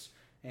place,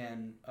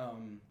 and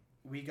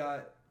we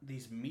got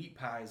these meat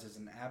pies as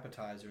an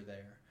appetizer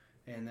there,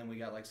 and then we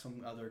got like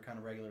some other kind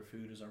of regular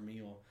food as our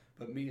meal.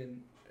 But me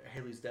and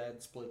Haley's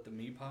dad split the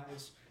meat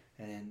pies,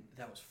 and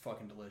that was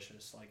fucking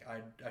delicious. Like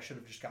I should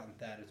have just gotten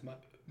that as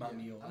my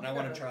meal, and I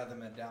want to try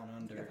them at Down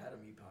Under. I've had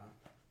a meat pie.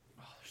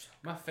 Oh, they're so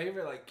My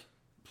favorite like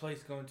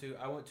place going to.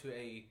 I went to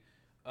a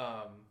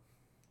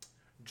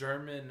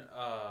German.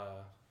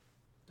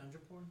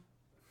 Dungeon porn.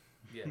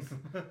 Yes,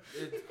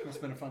 it's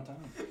been a fun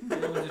time.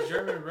 it was a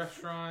German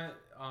restaurant.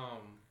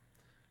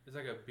 It's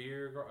like a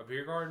beer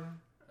garden.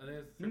 I think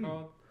it's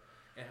called.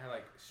 It had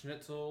like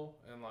schnitzel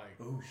and like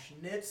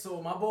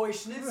Schnitzel, my boy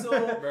Schnitzel.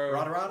 bro,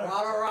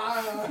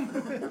 Rada.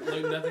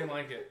 looked nothing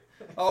like it.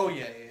 Oh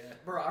yeah.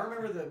 Bro, I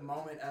remember the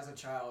moment as a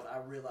child I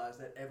realized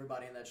that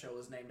everybody in that show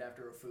was named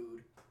after a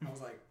food. I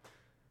was like,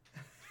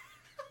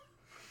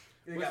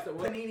 they got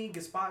panini,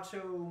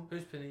 gazpacho.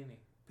 Who's Panini?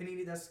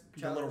 Panini, that's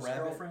The little Child's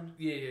rabbit? girlfriend.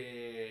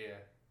 Yeah.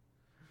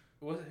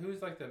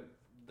 Who's like the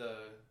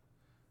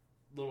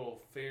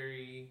little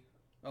fairy?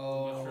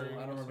 Oh, Mushroom.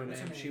 I don't remember her What's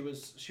her name.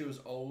 name? She was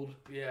old.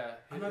 Yeah,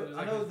 I know- it was I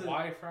like know his the-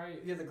 wife, right?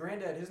 Yeah, the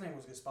granddad, his name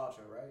was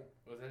Gazpacho, right?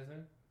 Was that his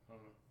name? I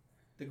don't know.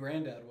 The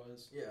granddad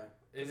was. Yeah.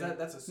 Is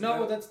That's a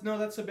No,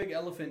 that's a big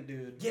elephant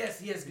dude.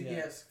 Yes. Yeah.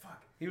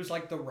 Fuck. He was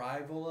like the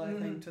rival, I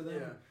think, to them.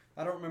 Yeah.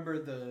 I don't remember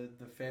the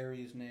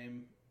fairy's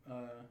name.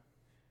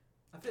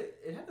 I think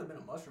it had to have been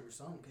a mushroom or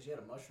something because you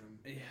had a mushroom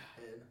Yeah.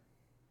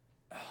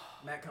 head.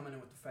 Matt coming in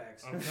with the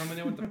facts. I'm coming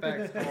in with the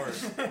facts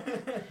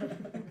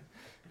hard.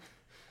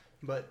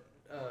 But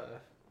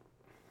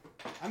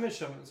I miss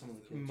some of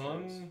the kids.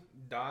 Mung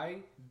Dai,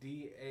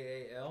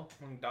 Daal,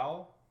 Mung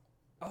Dal,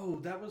 Oh,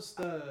 that was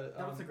the.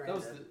 That was the That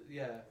was granddad.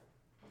 yeah.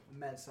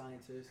 Mad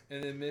scientist.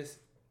 and then Miss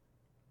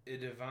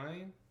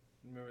Edivine.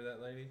 Remember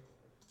that lady?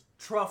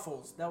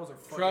 Truffles. That was her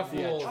fucking Truffles.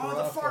 name. Oh,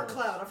 the fart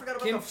cloud. I forgot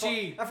about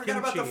Kimchi. I forgot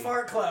about the Kimchi.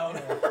 fart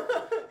cloud.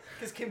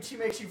 Because kimchi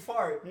makes you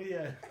fart.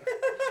 Yeah.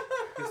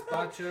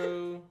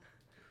 Gazpacho.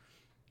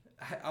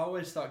 I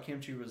always thought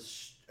kimchi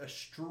was a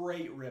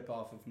straight rip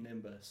off of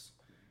Nimbus,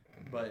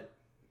 but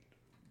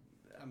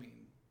I mean,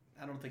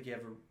 I don't think he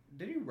ever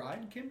did. He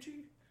ride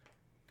Kimchi?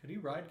 Could he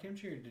ride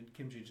Kimchi, or did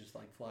Kimchi just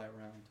like fly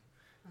around?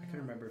 I can't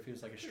remember if he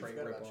was like a straight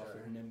rip off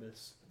of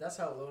Nimbus. That's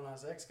how Lil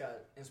Nas X got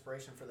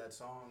inspiration for that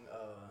song.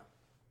 I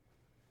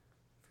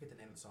forget the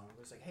name of the song. It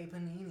was like, "Hey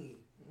Panini,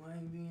 why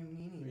you being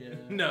meanie?" Yeah.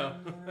 No.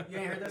 You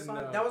ain't heard that song?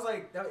 No. That was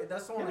like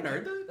that's the one. You haven't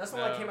heard that? That's the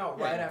one that came out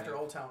Yeah, right yeah. after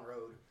Old Town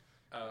Road.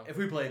 Oh. If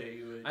we played it,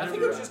 you would. I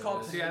think it was just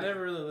called. See, I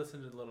never really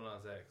listened to Lil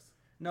Nas X.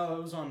 No,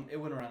 it was on. It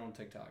went around on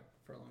TikTok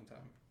for a long time.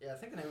 Yeah, I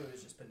think the name of it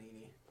was just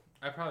Panini.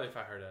 I probably, if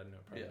I heard it, I'd know.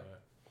 Probably Yeah. know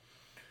it.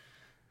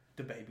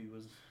 The Baby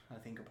was, I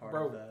think, a part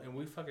Bro, of that. and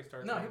we fucking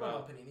started. No, he talking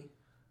wasn't about, on Panini.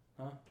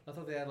 Huh? I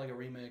thought they had like a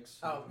remix.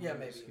 Oh, yeah, remix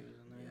maybe. he was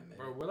in there. Yeah, maybe.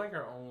 Bro, we're like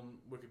our own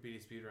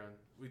Wikipedia speedrun.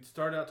 We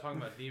started out talking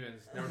about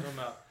demons. Now we're talking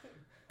about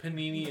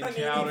Panini and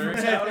Chowder.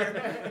 from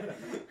Chowder.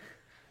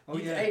 Oh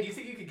yeah. Hey, do you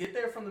think you could get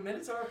there from the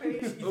Minotaur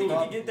page? You think you Ooh.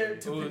 could get there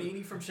to Ooh.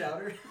 Panini from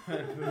Chowder?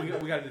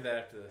 we got to do that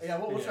after this. Yeah,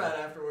 we'll try it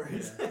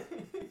afterwards. Yeah.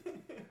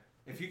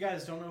 If you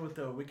guys don't know what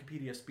the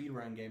Wikipedia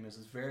speedrun game is,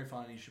 it's very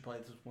fun. You should play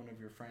this with one of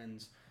your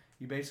friends.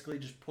 You basically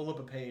just pull up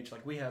a page.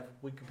 Like we have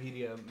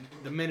Wikipedia,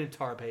 the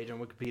Minotaur page on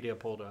Wikipedia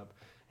pulled up.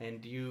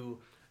 And you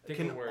Think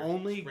can of a word.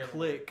 only Random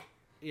click...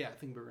 Yeah,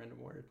 think of a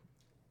random word.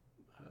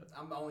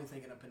 I'm only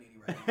thinking of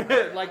Panini right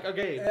now. Like,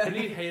 okay, I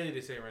need Haley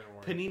to say a random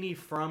word. Panini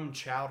from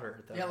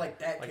Chowder. Though. Yeah, like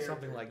that Like character.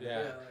 something like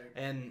Yeah. that.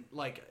 And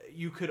like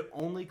you could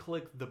only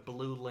click the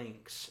blue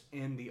links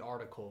in the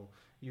article.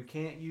 You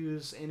can't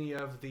use any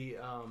of the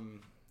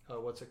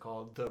what's it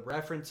called? The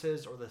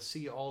references or the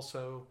see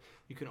also.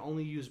 You can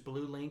only use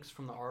blue links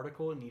from the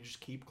article, and you just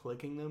keep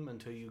clicking them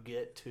until you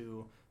get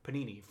to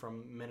Panini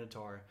from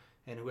Minotaur,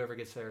 and whoever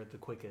gets there the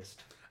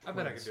quickest. I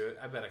bet I wins. could do it.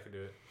 I bet I could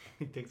do it.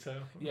 You think so?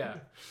 Yeah.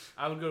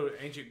 I would go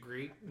to ancient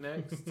Greek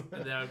next,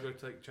 and then I would go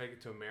to like try to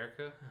get to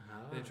America,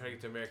 and then try to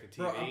get to American TV.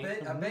 Bro,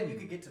 I bet you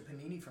could get to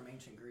Panini from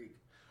ancient Greek.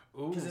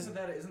 Ooh. Because isn't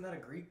that a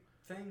Greek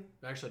thing?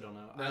 I actually don't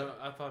know. No,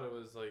 I thought it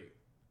was like,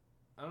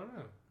 I don't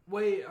know.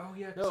 Wait, oh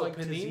yeah, 'cause No, like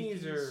paninis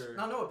tzatziki's- are.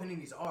 I know what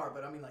paninis are,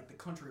 but I mean like the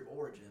country of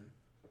origin.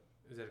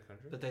 Is that a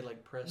country? that they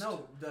like pressed.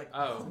 No, like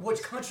Oh.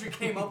 which country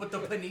came up with the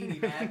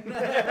panini, man?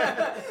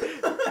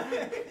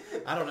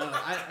 I don't know.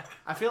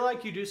 I feel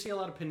like you do see a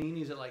lot of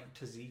paninis at like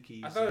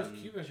Tzatziki's. I thought it was and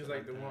Cuban because shit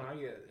like the that. one I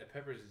get at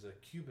Peppers is a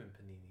Cuban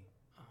panini.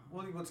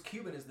 Well, what's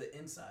Cuban is the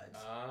insides.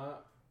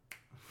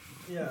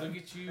 Yeah. Look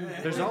at you.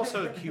 There's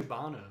also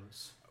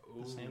Cubanos,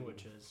 Ooh. the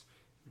sandwiches.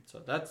 So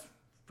that's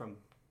from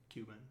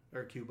Cuban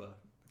or Cuba.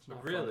 It's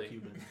not Really? from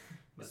Cuban.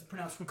 It's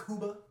pronounced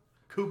Cuba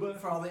Cuba.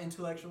 for all the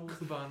intellectuals.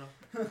 Cubano.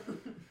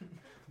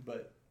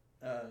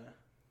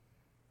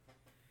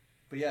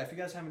 But yeah, if you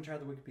guys haven't tried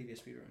the Wikipedia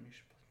speedrun, you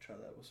should try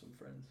that with some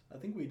friends. I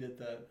think we did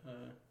that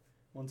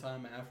one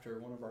time after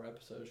one of our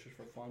episodes just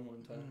for fun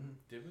one time. Mm-hmm.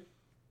 Did we?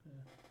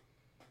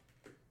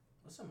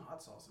 What's some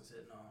hot sauces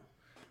hitting on?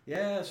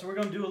 Yeah, so we're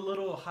going to do a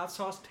little hot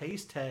sauce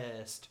taste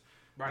test.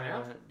 Right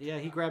now? Yeah,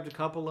 he grabbed a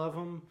couple of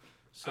them.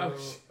 So,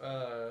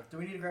 Do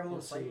we need to grab a little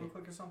let's plate see. real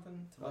quick or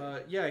something? To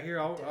like, yeah, here,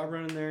 I'll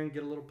run in there and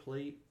get a little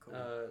plate, Cool.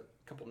 a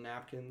couple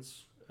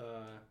napkins.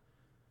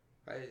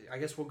 I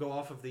guess we'll go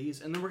off of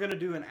these. And then we're going to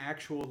do an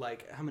actual,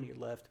 like, how many are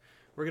left?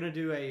 We're going to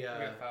do a... We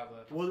got 5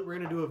 left. we're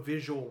going to do a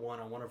visual one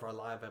on one of our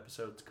live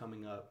episodes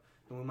coming up.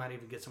 And we might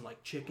even get some,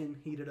 like, chicken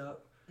heated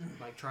up.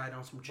 Like, try it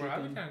on some Bro, I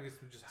chicken. would kind of get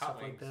some just Stuff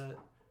hot wings. like that.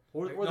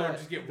 Or No, that,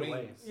 just get either way.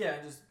 wings. yeah,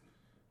 just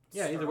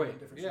Yeah, stir either on way.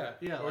 different Yeah.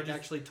 Yeah, Or like just-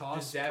 actually toss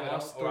Just dab it on.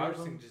 toss Or I through was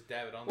them. thinking just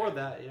dab it on Or there.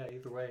 that, yeah,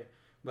 either way.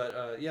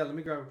 But yeah, let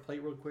me grab a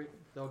plate real quick.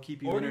 That'll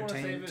keep you Or do you want to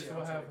entertained. save it so Yeah,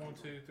 we'll I'll have try to 1,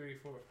 keep 2, 3,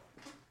 4.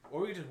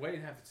 Or we could just wait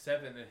and have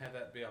 7 and have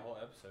that be a whole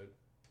episode.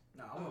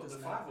 No, I want this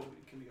now.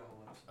 can be a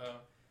whole episode. Oh.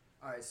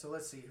 All right, so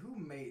let's see who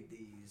made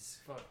these.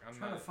 Fuck. I'm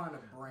trying not. to find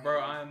a brand. Bro,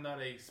 I am not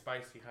a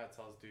spicy hot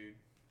sauce dude.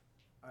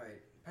 All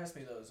right, pass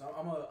me those.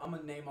 I'm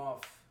gonna name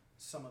off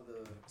some of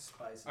the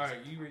spices.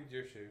 Alright, you read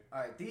your shoe. All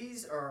right,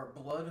 these are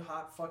blood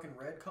hot fucking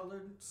red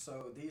colored.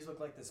 So these look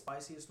like the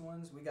spiciest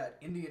ones. We got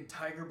Indian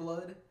tiger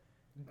blood.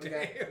 We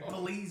got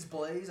Belize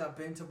Blaze. I've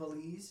been to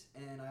Belize,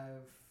 and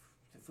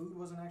the food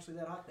wasn't actually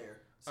that hot there.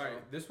 So,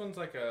 Alright, this one's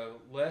like a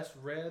less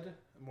red,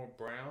 more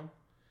brown.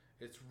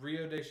 It's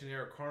Rio de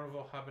Janeiro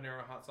Carnival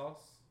Habanero hot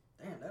sauce.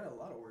 damn, that had a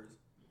lot of words.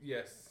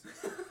 Yes.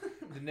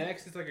 The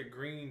next is like a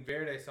green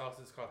verde sauce.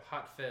 It's called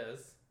Hot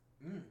Fez.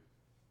 Mm.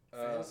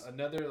 Fez?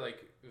 Another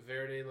like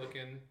verde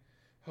looking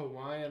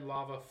Hawaiian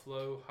lava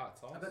flow hot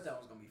sauce. I bet that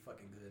one's gonna be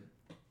fucking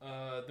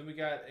good. Then we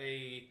got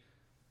a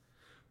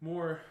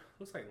more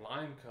looks like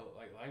lime color,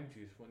 like lime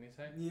juice. Wouldn't you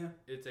say? Yeah.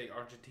 It's a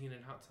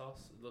Argentinian hot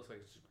sauce. It looks like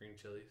it's just green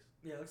chilies,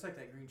 Yeah, it looks like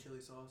that green chili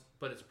sauce.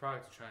 but it's a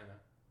product of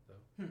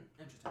China.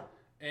 Interesting.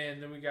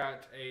 And then we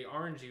got a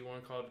orangey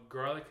one called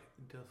Garlic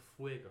del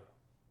Fuego.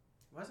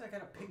 Why's that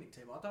got a picnic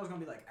table? I thought it was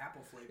gonna be like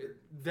apple flavored.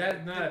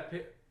 That's not a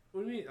pit.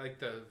 What do you mean? Like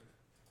the?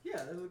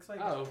 Yeah, it looks like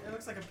Oh. it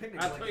looks like a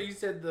picnic. I like thought you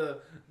said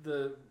the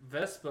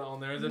Vespa on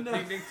there, the No.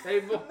 picnic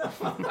table. That's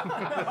why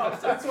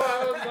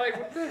I was like,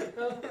 what the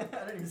hell?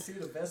 I didn't even see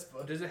the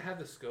Vespa. Does it have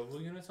the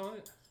Scoville units on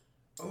it?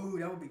 Oh,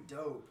 that would be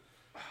dope.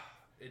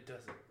 It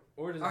doesn't.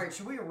 Or does All right,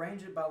 should we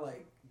arrange it by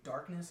like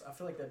darkness? I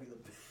feel like that'd be the.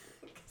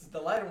 Cause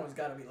the lighter one's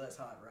got to be less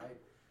hot, right?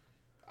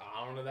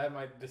 I don't know. That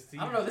might deceive.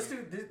 I don't know. This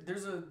dude,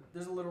 there's a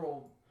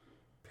literal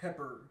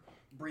pepper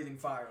breathing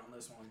fire on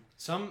this one.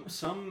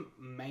 Some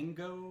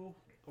mango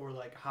or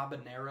like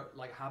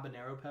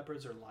habanero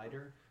peppers are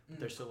lighter. But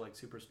they're still like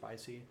super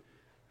spicy.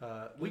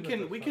 We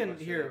can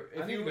here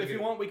if you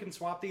want we can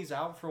swap these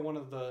out for one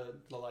of the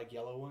like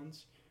yellow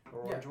ones or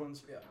orange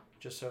ones. Yeah.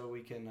 Just so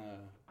we can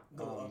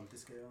go up the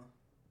scale.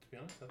 To be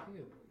honest, I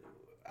think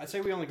I'd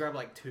say we only grab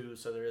like 2,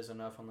 so there is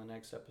enough on the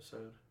next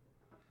episode.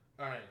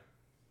 All right.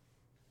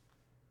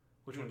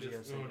 Which one do you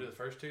guys think? Want to do the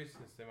first 2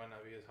 since they might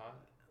not be as hot?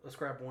 Let's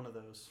grab one of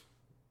those.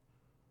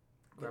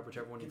 Grab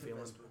whichever one you feel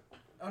like.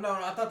 Oh no,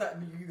 I thought that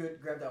you good.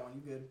 Grab that one.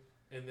 You good.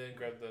 And then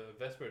grab the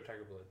Vespa or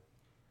Tiger Blood.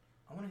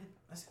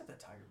 Let's hit that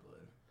Tiger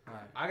Blood. All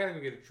right. I gotta go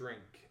get a drink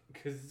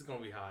because it's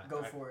gonna be hot.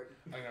 Go for it.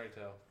 I can already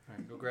tell. All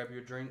right, go grab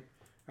your drink.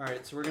 All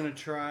right, so we're gonna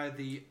try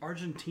the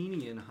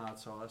Argentinian hot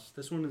sauce.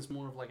 This one is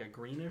more of like a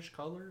greenish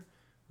color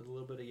with a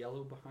little bit of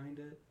yellow behind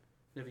it.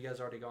 Have you guys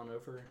already gone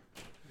over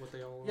what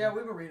they all are? Yeah,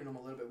 we were reading them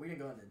a little bit. We didn't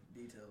go into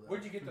detail though.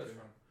 Where'd you get those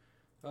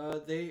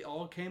from? They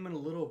all came in a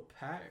little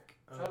pack.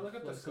 Try to look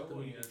up the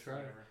couple units.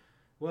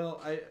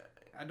 Well,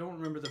 I don't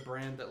remember the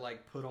brand that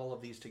like put all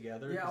of these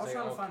together. Yeah, I was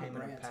trying to find came a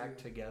brand in a pack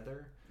too.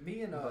 together.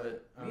 Me and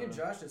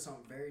Josh did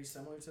something very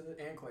similar to the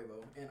and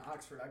Quavo in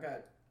Oxford. I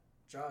got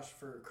Josh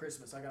for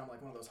Christmas. I got him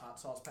like one of those hot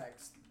sauce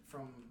packs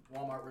from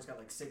Walmart where it's got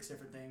like 6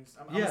 different things.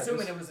 I'm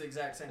assuming it was the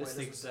exact same way. It's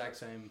the exact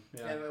same.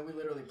 Yeah. And we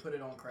literally put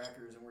it on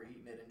crackers and we're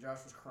eating it. And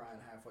Josh was crying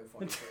halfway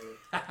fucking through it.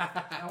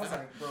 I was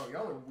like, bro,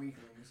 y'all are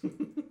weaklings.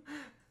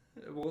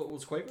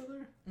 Was Quavo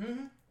there?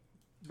 Mm-hmm.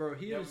 Bro,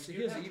 he has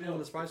eaten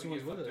the spicy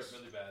ones with us.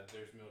 Really bad.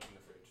 There's milk in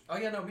the fridge. Oh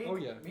yeah, no, me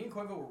and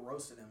Quavo were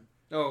roasting him.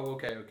 Oh,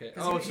 okay.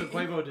 Oh, so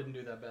Quavo didn't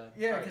do that bad.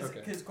 Yeah,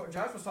 because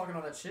Josh was talking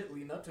all that shit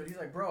leading up to it. He's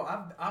like, bro,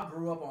 I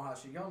grew up on hot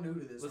shit. Y'all new to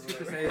this. Let's get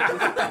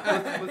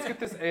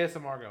this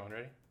ASMR going.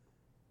 Ready?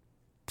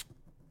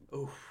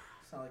 Oof.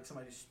 Sound like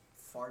somebody just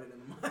farted in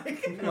the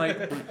mic. Like,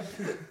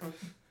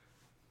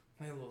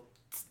 a little.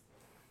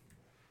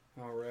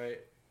 All right.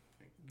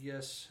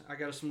 Yes, I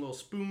got some little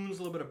spoons,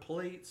 a little bit of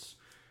plates.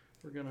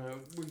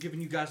 We're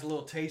giving you guys a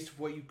little taste of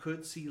what you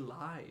could see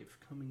live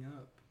coming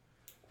up.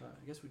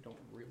 I guess we don't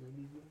really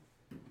need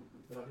that,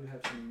 but I do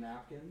have some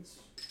napkins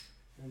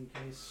in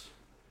case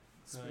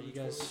you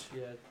guys,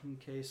 in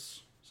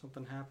case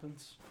something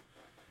happens,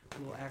 a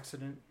little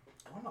accident.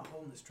 Why am I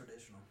holding this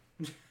traditional?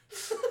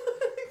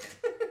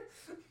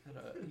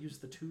 Gotta use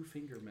the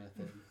 2-finger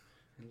method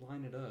and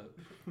line it up.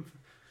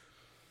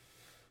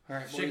 All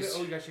right, shake boys. it.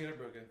 Oh, you gotta shake it up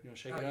real good. You want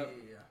to shake it up?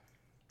 Yeah.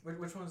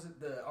 Which one is it?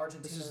 The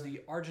Argentina? This is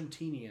the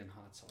Argentinian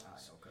hot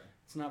sauce. Okay.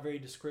 It's not very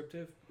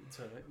descriptive. It's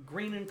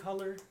green in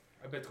color.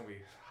 I bet it's gonna be.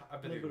 A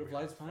little bit of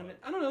lights behind it.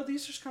 I don't know.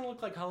 These just kind of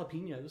look like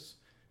jalapenos.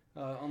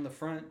 On the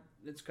front,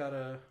 it's got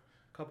a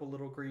couple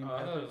little green peppers.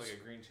 I thought it was like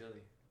a green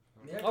chili.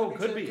 Yeah,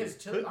 could be. Because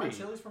Could aren't be.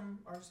 chilies from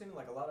Argentina?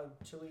 Like a lot of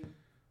chili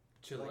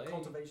like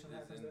cultivation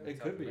happens there. It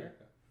could be.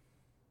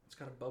 It's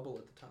got a bubble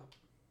at the top.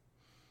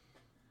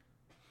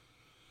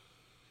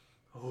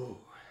 Oh.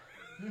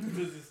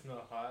 Does it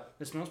smell hot?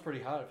 It smells pretty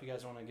hot if you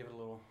guys want to give it a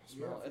little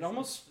smell. Yeah,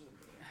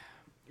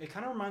 It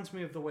kind of reminds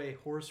me of the way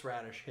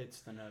horseradish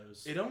hits the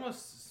nose. It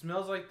almost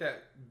smells like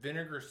that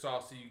vinegar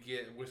sauce that you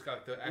get, which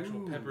got the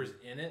actual peppers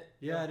in it.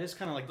 Yeah, it is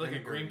kind of like a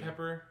green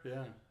pepper.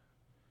 Yeah.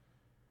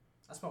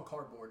 I smell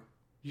cardboard.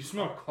 You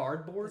smell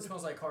cardboard? It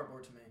smells like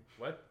cardboard to me.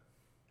 What?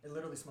 It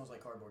literally smells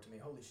like cardboard to me.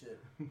 Holy shit.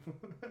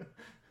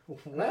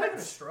 What? Am I having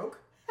a stroke?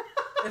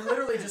 It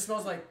literally just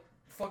smells like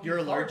fucking You're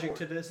cardboard. allergic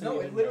to this? No,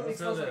 it literally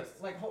Smell smells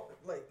this. like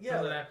yeah.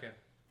 Smell the napkin.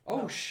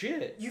 Oh,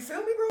 shit. You feel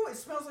me, bro? It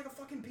smells like a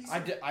fucking piece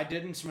of... I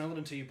didn't smell it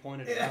until you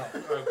pointed it out.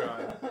 Oh,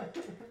 God.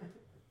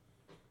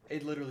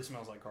 It literally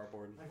smells like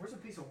cardboard. Like, where's a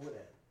piece of wood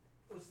at?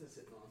 What's this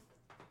sitting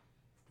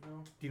on? No.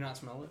 Do you not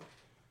smell it?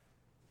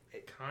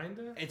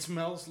 Kinda? It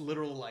smells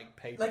literal like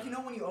paper. Like, you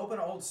know when you open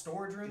an old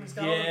storage room, it's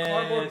got all the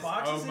cardboard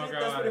boxes in it?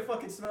 That's what it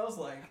fucking smells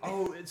like.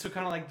 Oh, it's so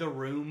kind of like the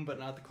room, but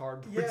not the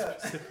cardboard Yeah.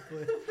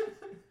 specifically.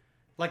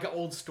 Like an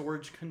old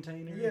storage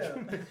container. Yeah.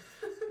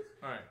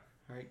 Alright.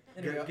 All right.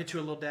 Anyway, Get you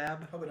a little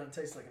dab. Hope it doesn't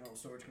taste like an old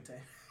storage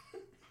container.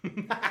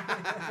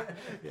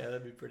 Yeah,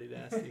 that'd be pretty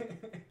nasty.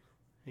 Here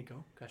you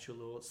go. Got you a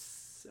little...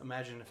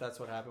 Imagine if that's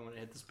what happened when it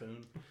hit the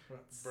spoon.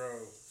 Bro.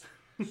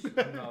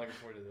 I'm not looking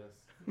forward to this.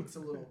 It's a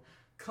little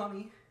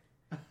cummy.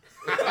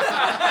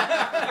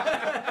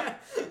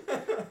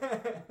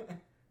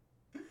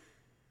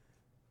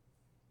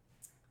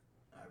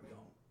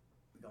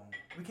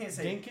 We can't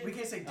say dink it? We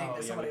can't say dink. Oh,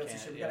 That's yeah, somebody we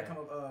else's can't, shit. We yeah. gotta come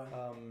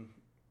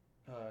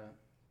up.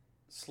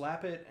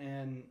 Slap it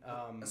and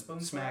A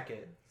spoon smack slap?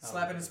 it.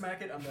 Slap it and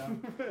smack it. I'm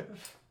down.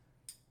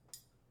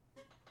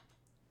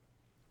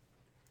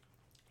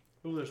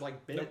 Ooh, there's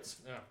like bits.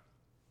 Yeah.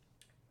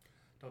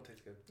 Don't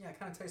taste good. Yeah, it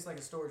kind of tastes like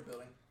a storage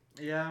building.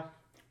 Yeah.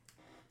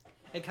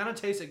 It kind of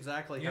tastes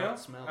exactly how it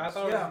smells. I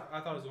thought it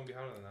was gonna be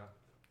hotter than that.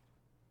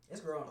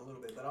 It's growing a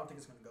little bit, but I don't think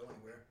it's gonna go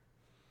anywhere.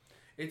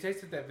 It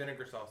tasted that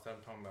vinegar sauce that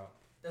I'm talking about.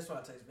 That's why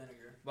I taste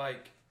vinegar.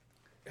 Like,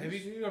 Have you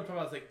seen what I'm talking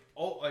about?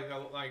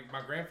 It's like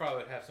my grandfather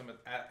would have some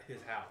at his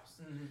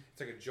house. Mm-hmm.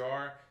 It's like a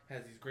jar,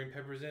 has these green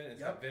peppers in it, and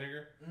it's got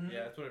vinegar. Mm-hmm.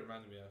 Yeah, that's what it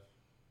reminds me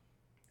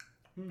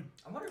of.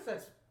 I wonder if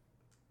that's.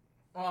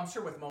 Well, I'm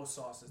sure with most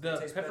sauces,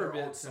 the pepper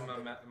bits in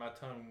my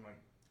tongue,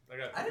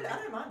 I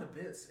didn't mind the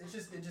bits. It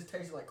just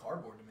tasted like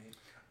cardboard to me.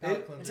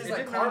 It tastes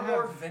like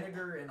cardboard,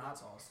 vinegar, and hot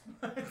sauce.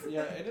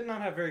 Yeah, it did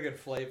not have very good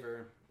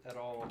flavor at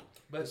all.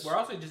 But we're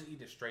also just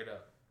eating it straight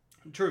up.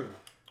 True.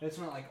 It's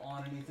not like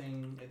on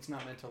anything. It's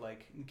not meant to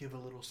like give a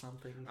little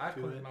something I to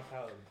put it. My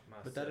palate,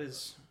 but that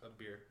is a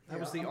beer. That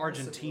was the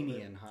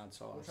Argentinian hot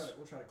sauce.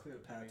 We'll try to clear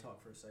the palate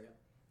talk for a second.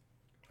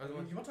 You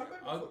want to talk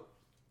about it?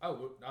 I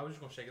was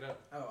just gonna shake it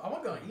up. Oh, I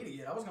wasn't gonna eat it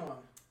yet. I was gonna.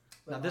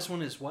 Now this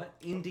one is what?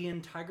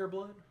 Indian tiger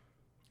blood?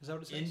 Is that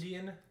what it says?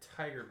 Indian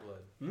tiger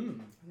blood.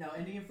 Now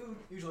Indian food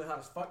usually hot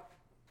as fuck.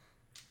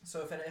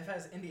 So if it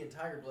has Indian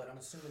tiger blood, I'm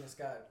assuming it's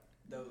got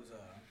those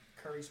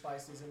curry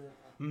spices in it.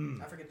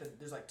 I forget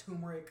there's like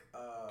turmeric,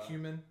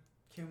 cumin.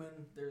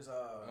 There's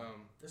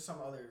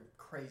some other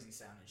crazy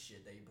sounding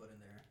shit that you put in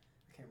there.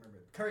 I can't remember.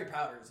 Curry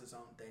powder is its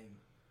own thing.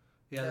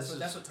 Yeah,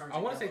 that's what turns. I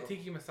want to say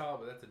tiki masala,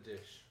 but that's a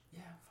dish.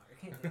 Yeah, fuck, I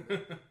can't think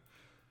of it.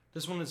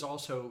 This one is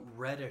also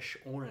reddish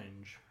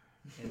orange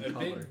in a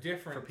color big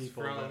difference for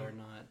people that are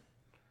not.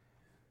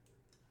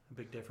 A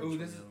big difference. Ooh,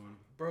 this is,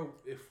 bro.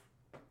 If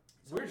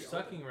we're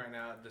sucking right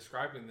now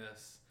describing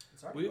this,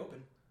 it's already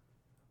open.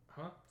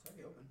 Huh? It's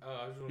already open. Oh,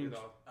 I was going to get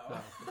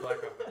the black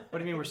What do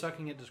you mean we're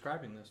sucking at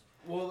describing this?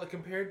 Well,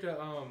 compared to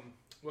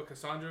what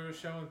Cassandra was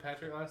showing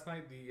Patrick last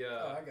night,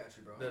 I got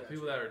you, bro. The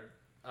people that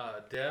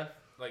are deaf,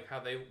 like how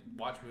they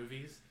watch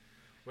movies,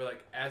 where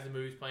like as the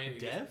movie's playing,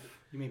 deaf?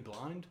 You mean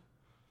blind?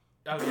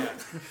 Oh yeah.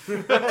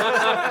 Where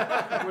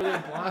they're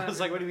blind. I was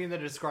like, what do you mean they're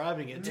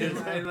describing it to?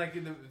 And like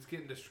it's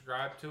getting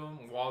described to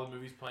them while the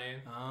movie's playing.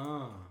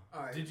 Oh.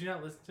 All right. Did you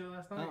not listen to it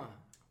last night?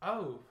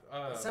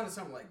 It sounded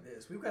something like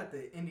this. We've got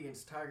the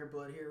Indian's tiger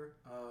blood here.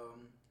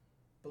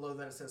 Below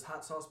that it says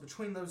hot sauce.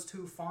 Between those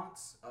two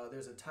fonts,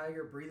 there's a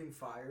tiger breathing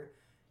fire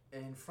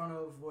in front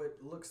of what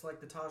looks like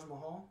the Taj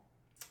Mahal.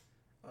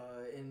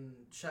 In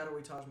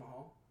shadowy Taj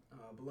Mahal.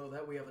 Below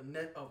that we have a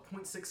net of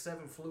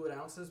 0.67 fluid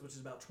ounces, which is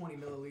about 20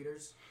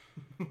 milliliters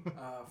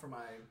for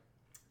my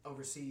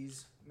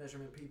overseas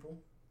measurement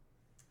people.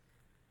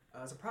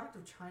 It's a product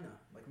of China,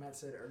 like Matt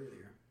said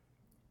earlier.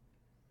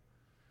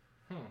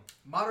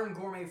 Modern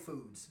Gourmet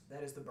Foods,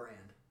 that is the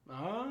brand.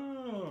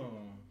 Oh.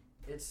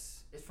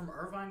 It's from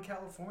Irvine,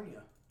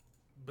 California.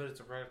 But it's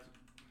a product.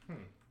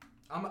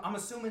 I'm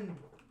assuming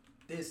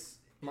this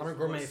Modern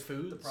Gourmet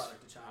Foods, the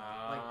product of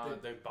China,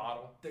 like the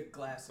bottle, the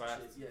glass and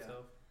shit. Yeah.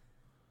 Itself.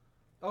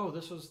 Oh,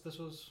 this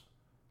was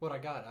what I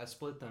got. I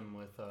split them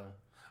with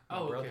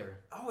my brother.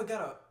 Okay.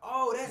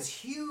 Oh, that's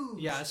huge.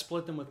 Yeah, I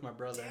split them with my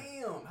brother.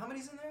 Damn, how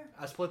many's in there?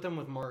 I split them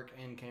with Mark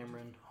and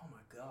Cameron. Oh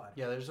my god.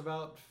 Yeah, there's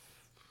about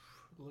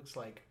looks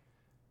like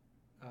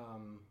 1,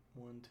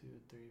 2,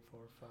 3, 4,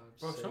 5,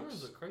 Bro, 6. some of them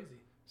look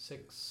crazy.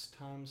 6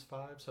 times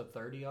 5, so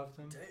 30 of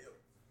them. Damn.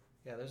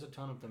 Yeah, there's a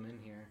ton of them in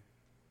here.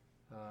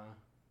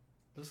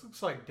 This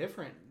looks like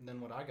different than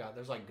what I got.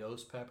 There's like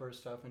ghost pepper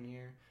stuff in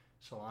here,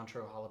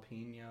 cilantro,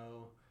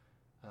 jalapeno,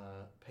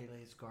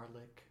 Pele's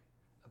garlic,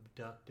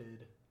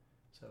 abducted.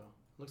 So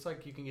looks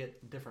like you can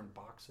get different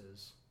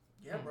boxes.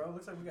 Yeah, bro.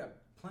 Looks like we got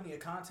plenty of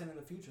content in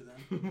the future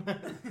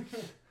then.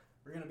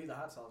 We're gonna be the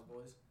hot sauce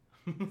boys.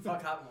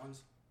 Fuck hot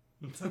ones.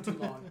 It took too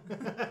long.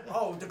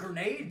 Oh, the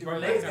grenade? The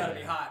grenade's gotta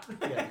be hot.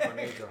 Yeah, the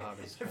grenades are hot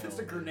as hell. If it's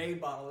a grenade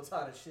bottle, it's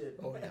hot as shit.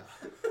 Oh, yeah.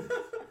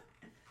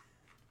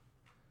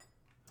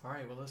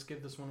 Alright, well, let's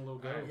give this one a little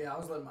go. Right, yeah, I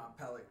was letting my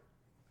palate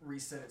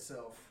reset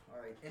itself.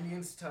 Alright,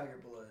 Indian's tiger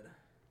blood.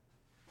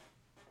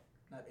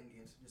 Not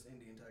Indians, just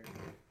Indian tiger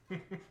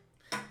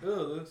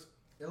blood.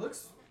 It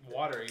looks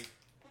watery.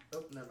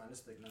 Oh, never mind, it's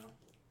thick now.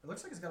 It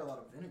looks like it's got a lot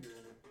of vinegar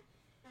in it.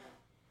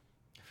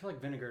 I feel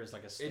like vinegar is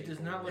like a staple. It does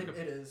not look it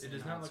is. It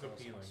does not look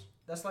appealing.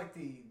 That's like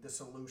the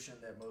solution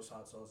that most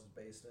hot sauce is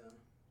based in.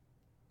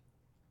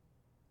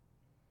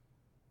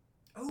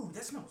 Oh,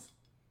 that smells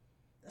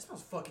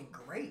fucking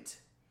great.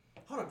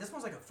 Hold up, that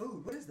smells like a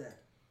food. What is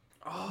that?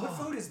 Oh. What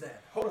food is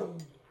that? Hold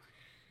up.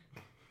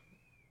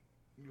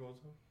 You want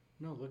some?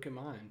 No, look at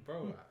mine.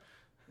 Bro,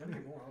 let me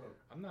get more. Hold up.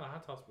 I'm not a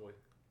hot sauce boy.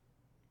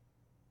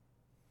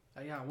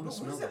 Yeah, I want to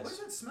smell this. What does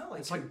that smell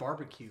like? It's like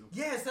barbecue.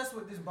 Yes, that's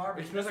what this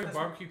barbecue. It smells like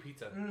barbecue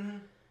pizza. Mm-hmm.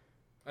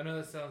 I know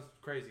that sounds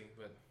crazy,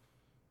 but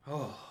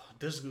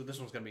this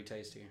one's gonna be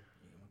tasty. You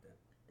want that?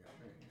 Yeah.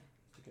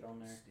 Stick it on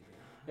there.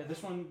 Yeah,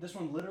 this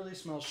one literally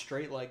smells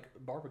straight like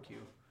barbecue.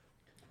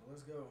 Well,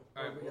 let's go.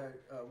 All right, we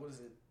got what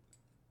is it?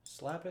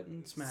 Slap it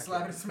and smack it.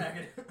 Slap it and smack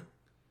it.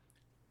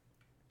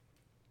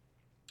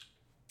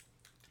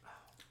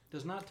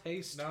 Does not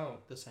taste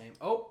the same.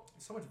 Oh,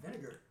 so much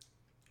vinegar.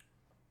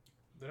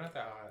 They're not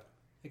that hot.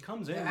 It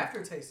comes in. The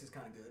aftertaste is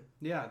kind of good.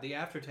 Yeah, the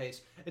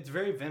aftertaste. It's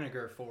very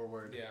vinegar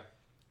forward. Yeah.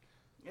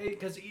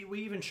 Because we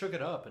even shook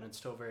it up and it's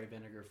still very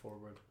vinegar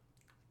forward.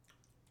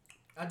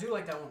 I do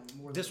like that one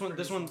more. This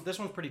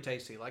one's pretty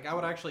tasty. Like I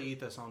would actually eat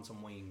this on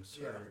some wings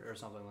or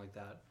something like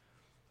that.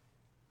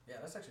 Yeah,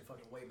 that's actually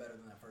fucking way better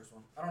than that first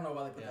one. I don't know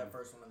why they put that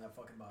first one in that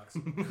fucking box.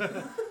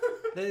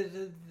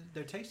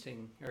 They're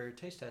tasting or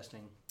taste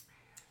testing.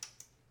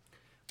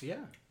 But yeah.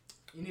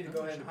 You need to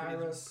go ahead and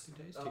hire us,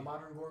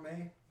 Modern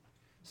Gourmet.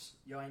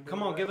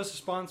 Come on, give us a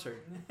sponsor.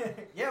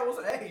 Yeah,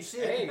 well, hey,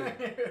 shit.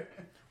 Hey.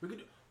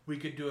 We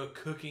could do a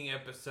cooking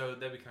episode.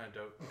 That'd be kind of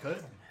dope. We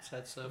could.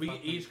 That's we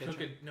each cook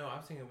a. No, I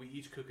was thinking we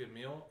each cook a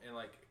meal and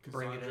like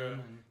bring it in.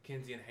 And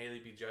Kenzie and Haley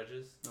be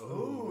judges.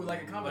 Ooh,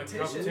 like a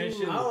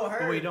competition. Oh,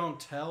 but we don't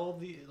tell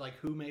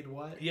who made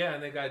what. Yeah,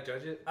 and they gotta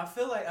judge it. I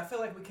feel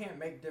like we can't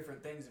make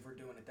different things if we're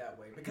doing it that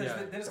way because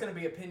then it's gonna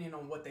be opinion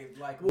on what they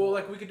like. Well,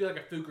 like we could do like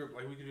a food group.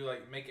 Like we could do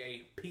like make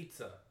a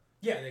pizza.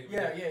 Yeah.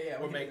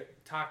 Or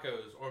make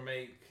tacos or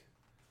make.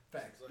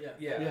 Facts.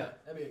 Yeah.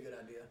 That'd be a good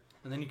idea.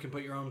 And then you can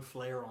put your own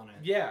flair on it.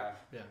 Yeah.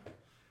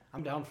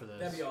 I'm down for this.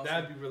 That'd be awesome.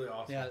 That'd be really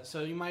awesome. Yeah,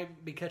 so you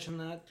might be catching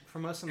that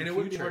from us in the future. And it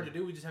wouldn't be hard to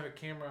do. We just have a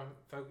camera,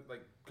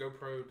 like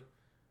GoPro.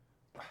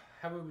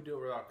 How would we do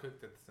it without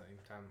cooked at the same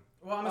time?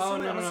 Well, I'm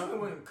assuming we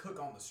wouldn't cook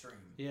on the stream.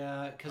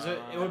 Yeah, because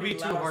it would be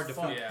too hard to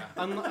film. Yeah.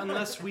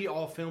 Unless we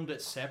all filmed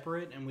it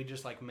separate and we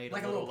just like made a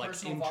little like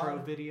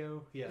intro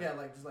video. Yeah. Yeah,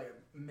 like just like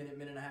a minute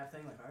and a half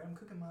thing. Like, all right, I'm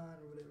cooking mine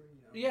or whatever.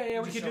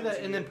 Yeah, we could do that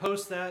and then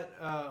post that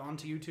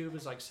onto YouTube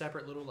as like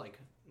separate little like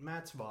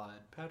Matt's VOD,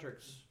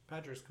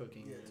 Patrick's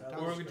cooking. Yeah,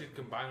 or we could just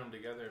combine them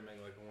together and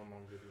make like one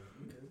long video.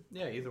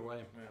 Yeah, either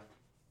way. Yeah.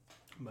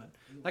 But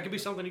that could be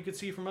something you could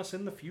see from us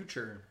in the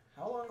future.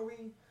 How long are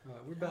we? How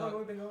long have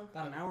we been going?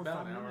 About an hour,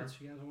 5 minutes.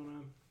 You guys want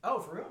to? Oh,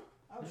 for real?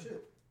 Oh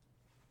shit.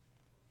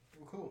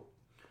 Well, cool.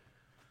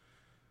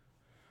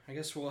 I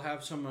guess we'll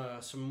have some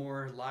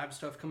more live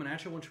stuff coming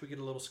at you once we get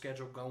a little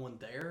schedule going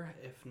there.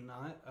 If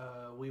not,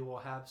 we will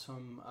have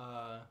some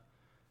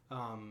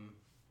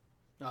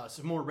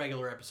more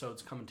regular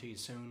episodes coming to you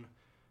soon.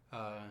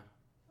 That's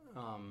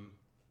a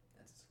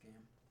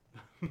scam.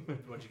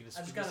 What'd you get?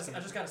 I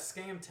just got a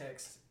scam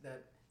text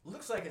that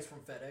looks like it's from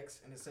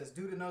FedEx, and it says,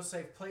 "Due to no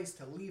safe place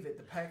to leave it,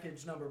 the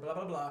package number blah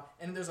blah blah,"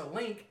 and there's a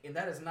link, and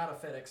that is not a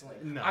FedEx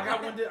link. No,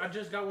 I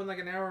just got one like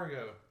an hour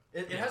ago.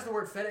 It has the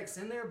word FedEx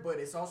in there, but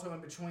it's also in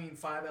between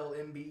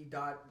 5LMB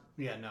dot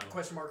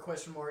question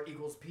mark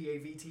equals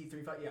PAVT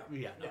 35.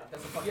 Yeah,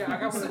 that's a fucking I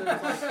got one of those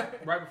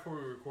like right before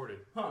we recorded.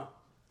 Huh?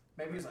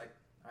 Maybe he's like,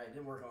 "All right, it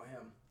didn't work on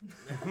him."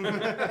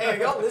 Hey,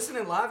 y'all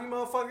listening live, you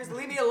motherfuckers?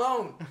 Leave me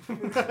alone.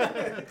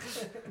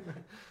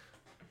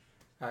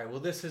 All right. Well,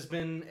 this has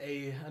been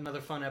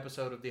another fun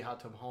episode of the Hot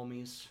Tub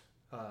Homies.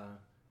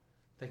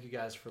 Thank you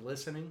guys for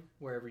listening,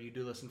 wherever you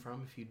do listen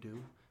from. If you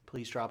do,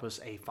 please drop us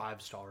a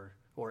 5-star.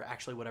 Or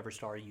actually, whatever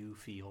star you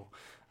feel.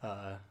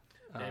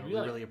 We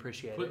really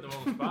appreciate putting it.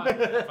 Putting them on the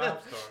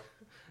spot. 5-star.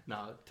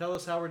 No, tell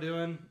us how we're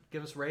doing.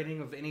 Give us a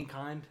rating of any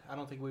kind. I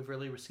don't think we've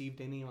really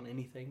received any on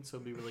anything, so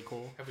it'd be really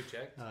cool. Have we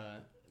checked?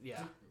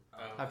 Yeah.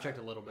 I've checked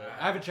a little bit.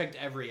 I haven't checked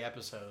every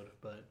episode,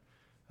 but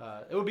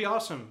it would be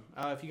awesome.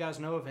 If you guys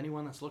know of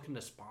anyone that's looking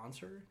to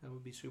sponsor, that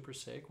would be super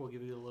sick. We'll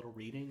give you a little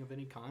reading of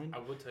any kind. I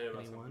will tell you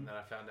about something that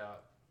I found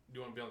out. Do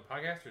you want to be on the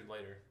podcast or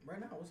later? Right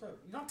now, what's up?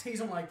 You don't tease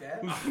them like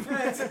that.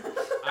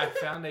 I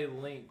found a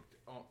link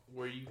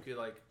where you could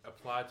like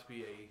apply to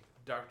be a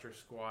Dr.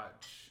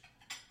 Squatch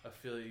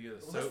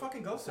affiliate. Let's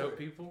fucking go for it.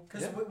 People.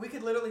 Because we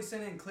could literally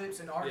send in clips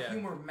and our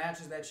humor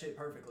matches that shit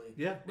perfectly.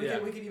 Yeah. We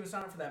could even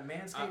sign up for that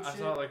Manscaped shit. I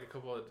saw it like a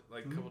couple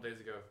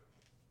days ago.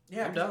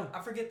 Yeah,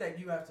 I forget that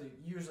you have to.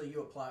 Usually, you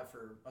apply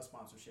for a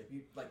sponsorship.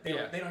 You they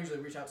don't usually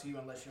reach out to you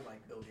unless you're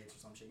like Bill Gates or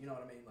some shit. You know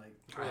what I mean? Like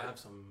I have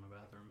some in my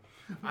bathroom.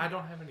 I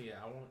don't have any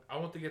yet. I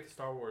want to get the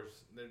Star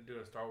Wars. They're doing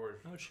a Star Wars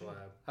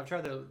collab. I've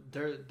tried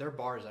their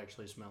bars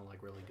actually smell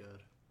like really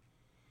good.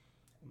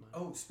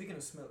 Oh, speaking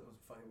of smell,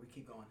 we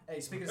keep going.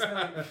 Hey, speaking of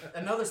smelling,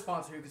 another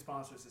sponsor who can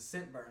sponsor us is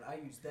Scentburn. I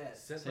use that.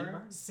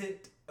 Scentburn?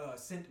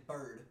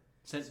 Scentbird.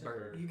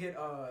 Scentbird. You get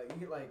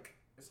like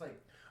it's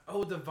like.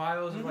 Oh, the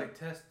vials of like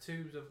test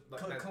tubes of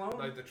like cologne,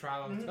 like the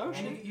trial. Mm-hmm. Oh,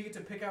 and you get to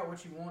pick out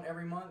what you want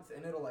every month,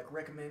 and it'll like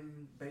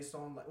recommend based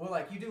on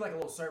like you do like a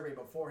little survey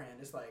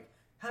beforehand. It's like,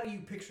 how do you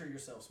picture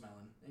yourself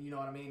smelling? And you know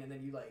what I mean? And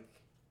then you be like,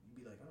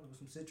 oh,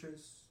 some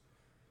citrus,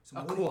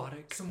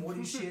 some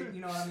woody shit,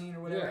 you know what I mean,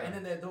 or whatever. Yeah. And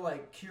then they'll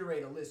like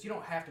curate a list. You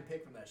don't have to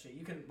pick from that shit.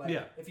 You can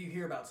if you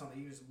hear about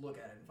something, you just look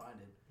at it and find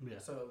it. Yeah.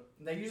 So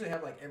they usually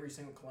have like every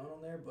single cologne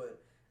on there,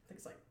 but I think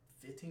it's like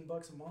 $15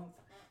 a month,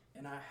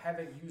 and I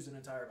haven't used an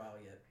entire vial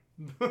yet.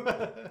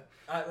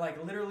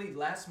 Literally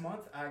last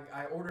month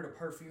I ordered a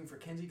perfume for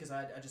Kenzie because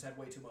I just had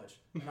way too much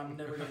and I'm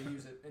never going to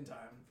use it in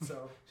time,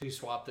 so you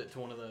swapped it to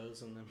one of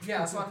those and then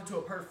I swapped it to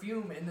a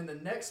perfume, and then the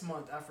next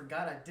month I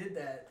forgot I did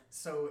that,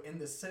 so in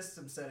the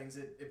system settings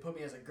it put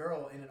me as a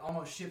girl and it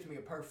almost shipped me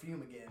a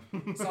perfume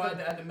again. So I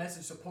had to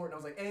message support and I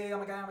was like, hey,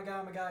 I'm a guy, I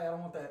don't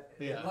want that.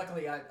 Yeah.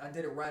 Luckily I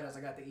did it right as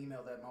I got the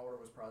email that my order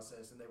was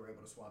processed and they were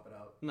able to swap it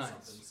out. Nice.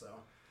 So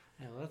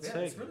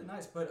it's really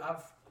nice, but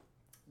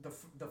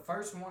the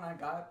first one I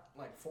got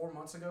like 4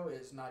 months ago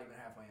is not even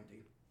halfway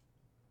empty.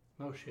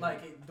 Oh shit!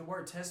 Like the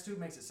word test tube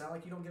makes it sound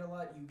like you don't get a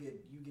lot. You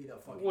get a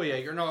fucking. Well, yeah,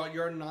 you're not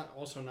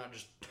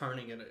just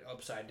turning it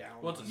upside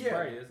down. Well, it's a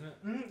spray, isn't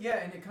it? Mm-hmm, yeah,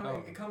 and it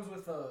comes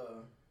with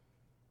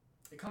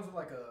It comes with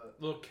like a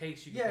little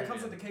case you can. Yeah, it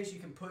comes with a case you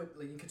can put.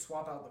 Like, you can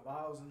swap out the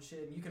vials and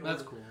shit. And you can.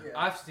 That's order, cool. Yeah.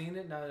 I've seen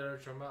it. Now that I'm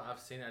talking about, I've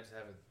seen it. I just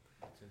haven't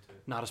looked into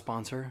it. Not a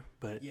sponsor,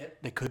 but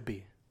they could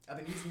be. I've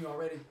been using you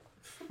already.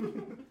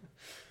 I'm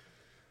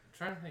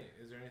trying to think.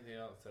 Is there anything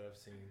else that I've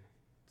seen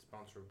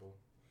sponsorable?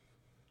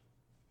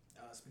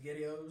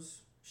 SpaghettiOs,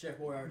 Chef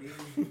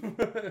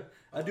Boyardee.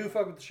 I do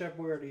fuck with the Chef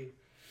Boyardee.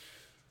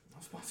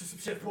 I'll sponsor some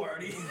Chef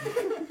Boyardee.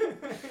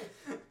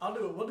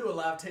 We'll do a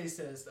live taste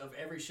test of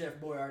every Chef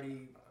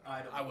Boyardee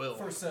item. I will.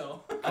 For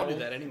sale. I'll do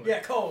that anyway.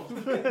 Yeah, cold.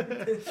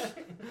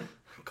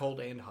 Cold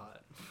and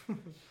hot.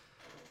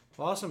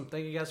 Awesome.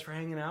 Thank you guys for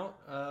hanging out.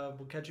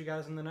 We'll catch you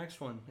guys in the next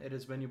one. It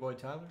has been your boy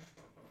Tyler.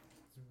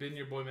 It's been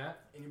your boy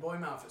Matt. And your boy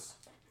Malphus.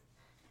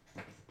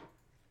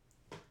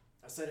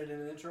 I said it in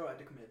the intro. I had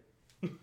to commit.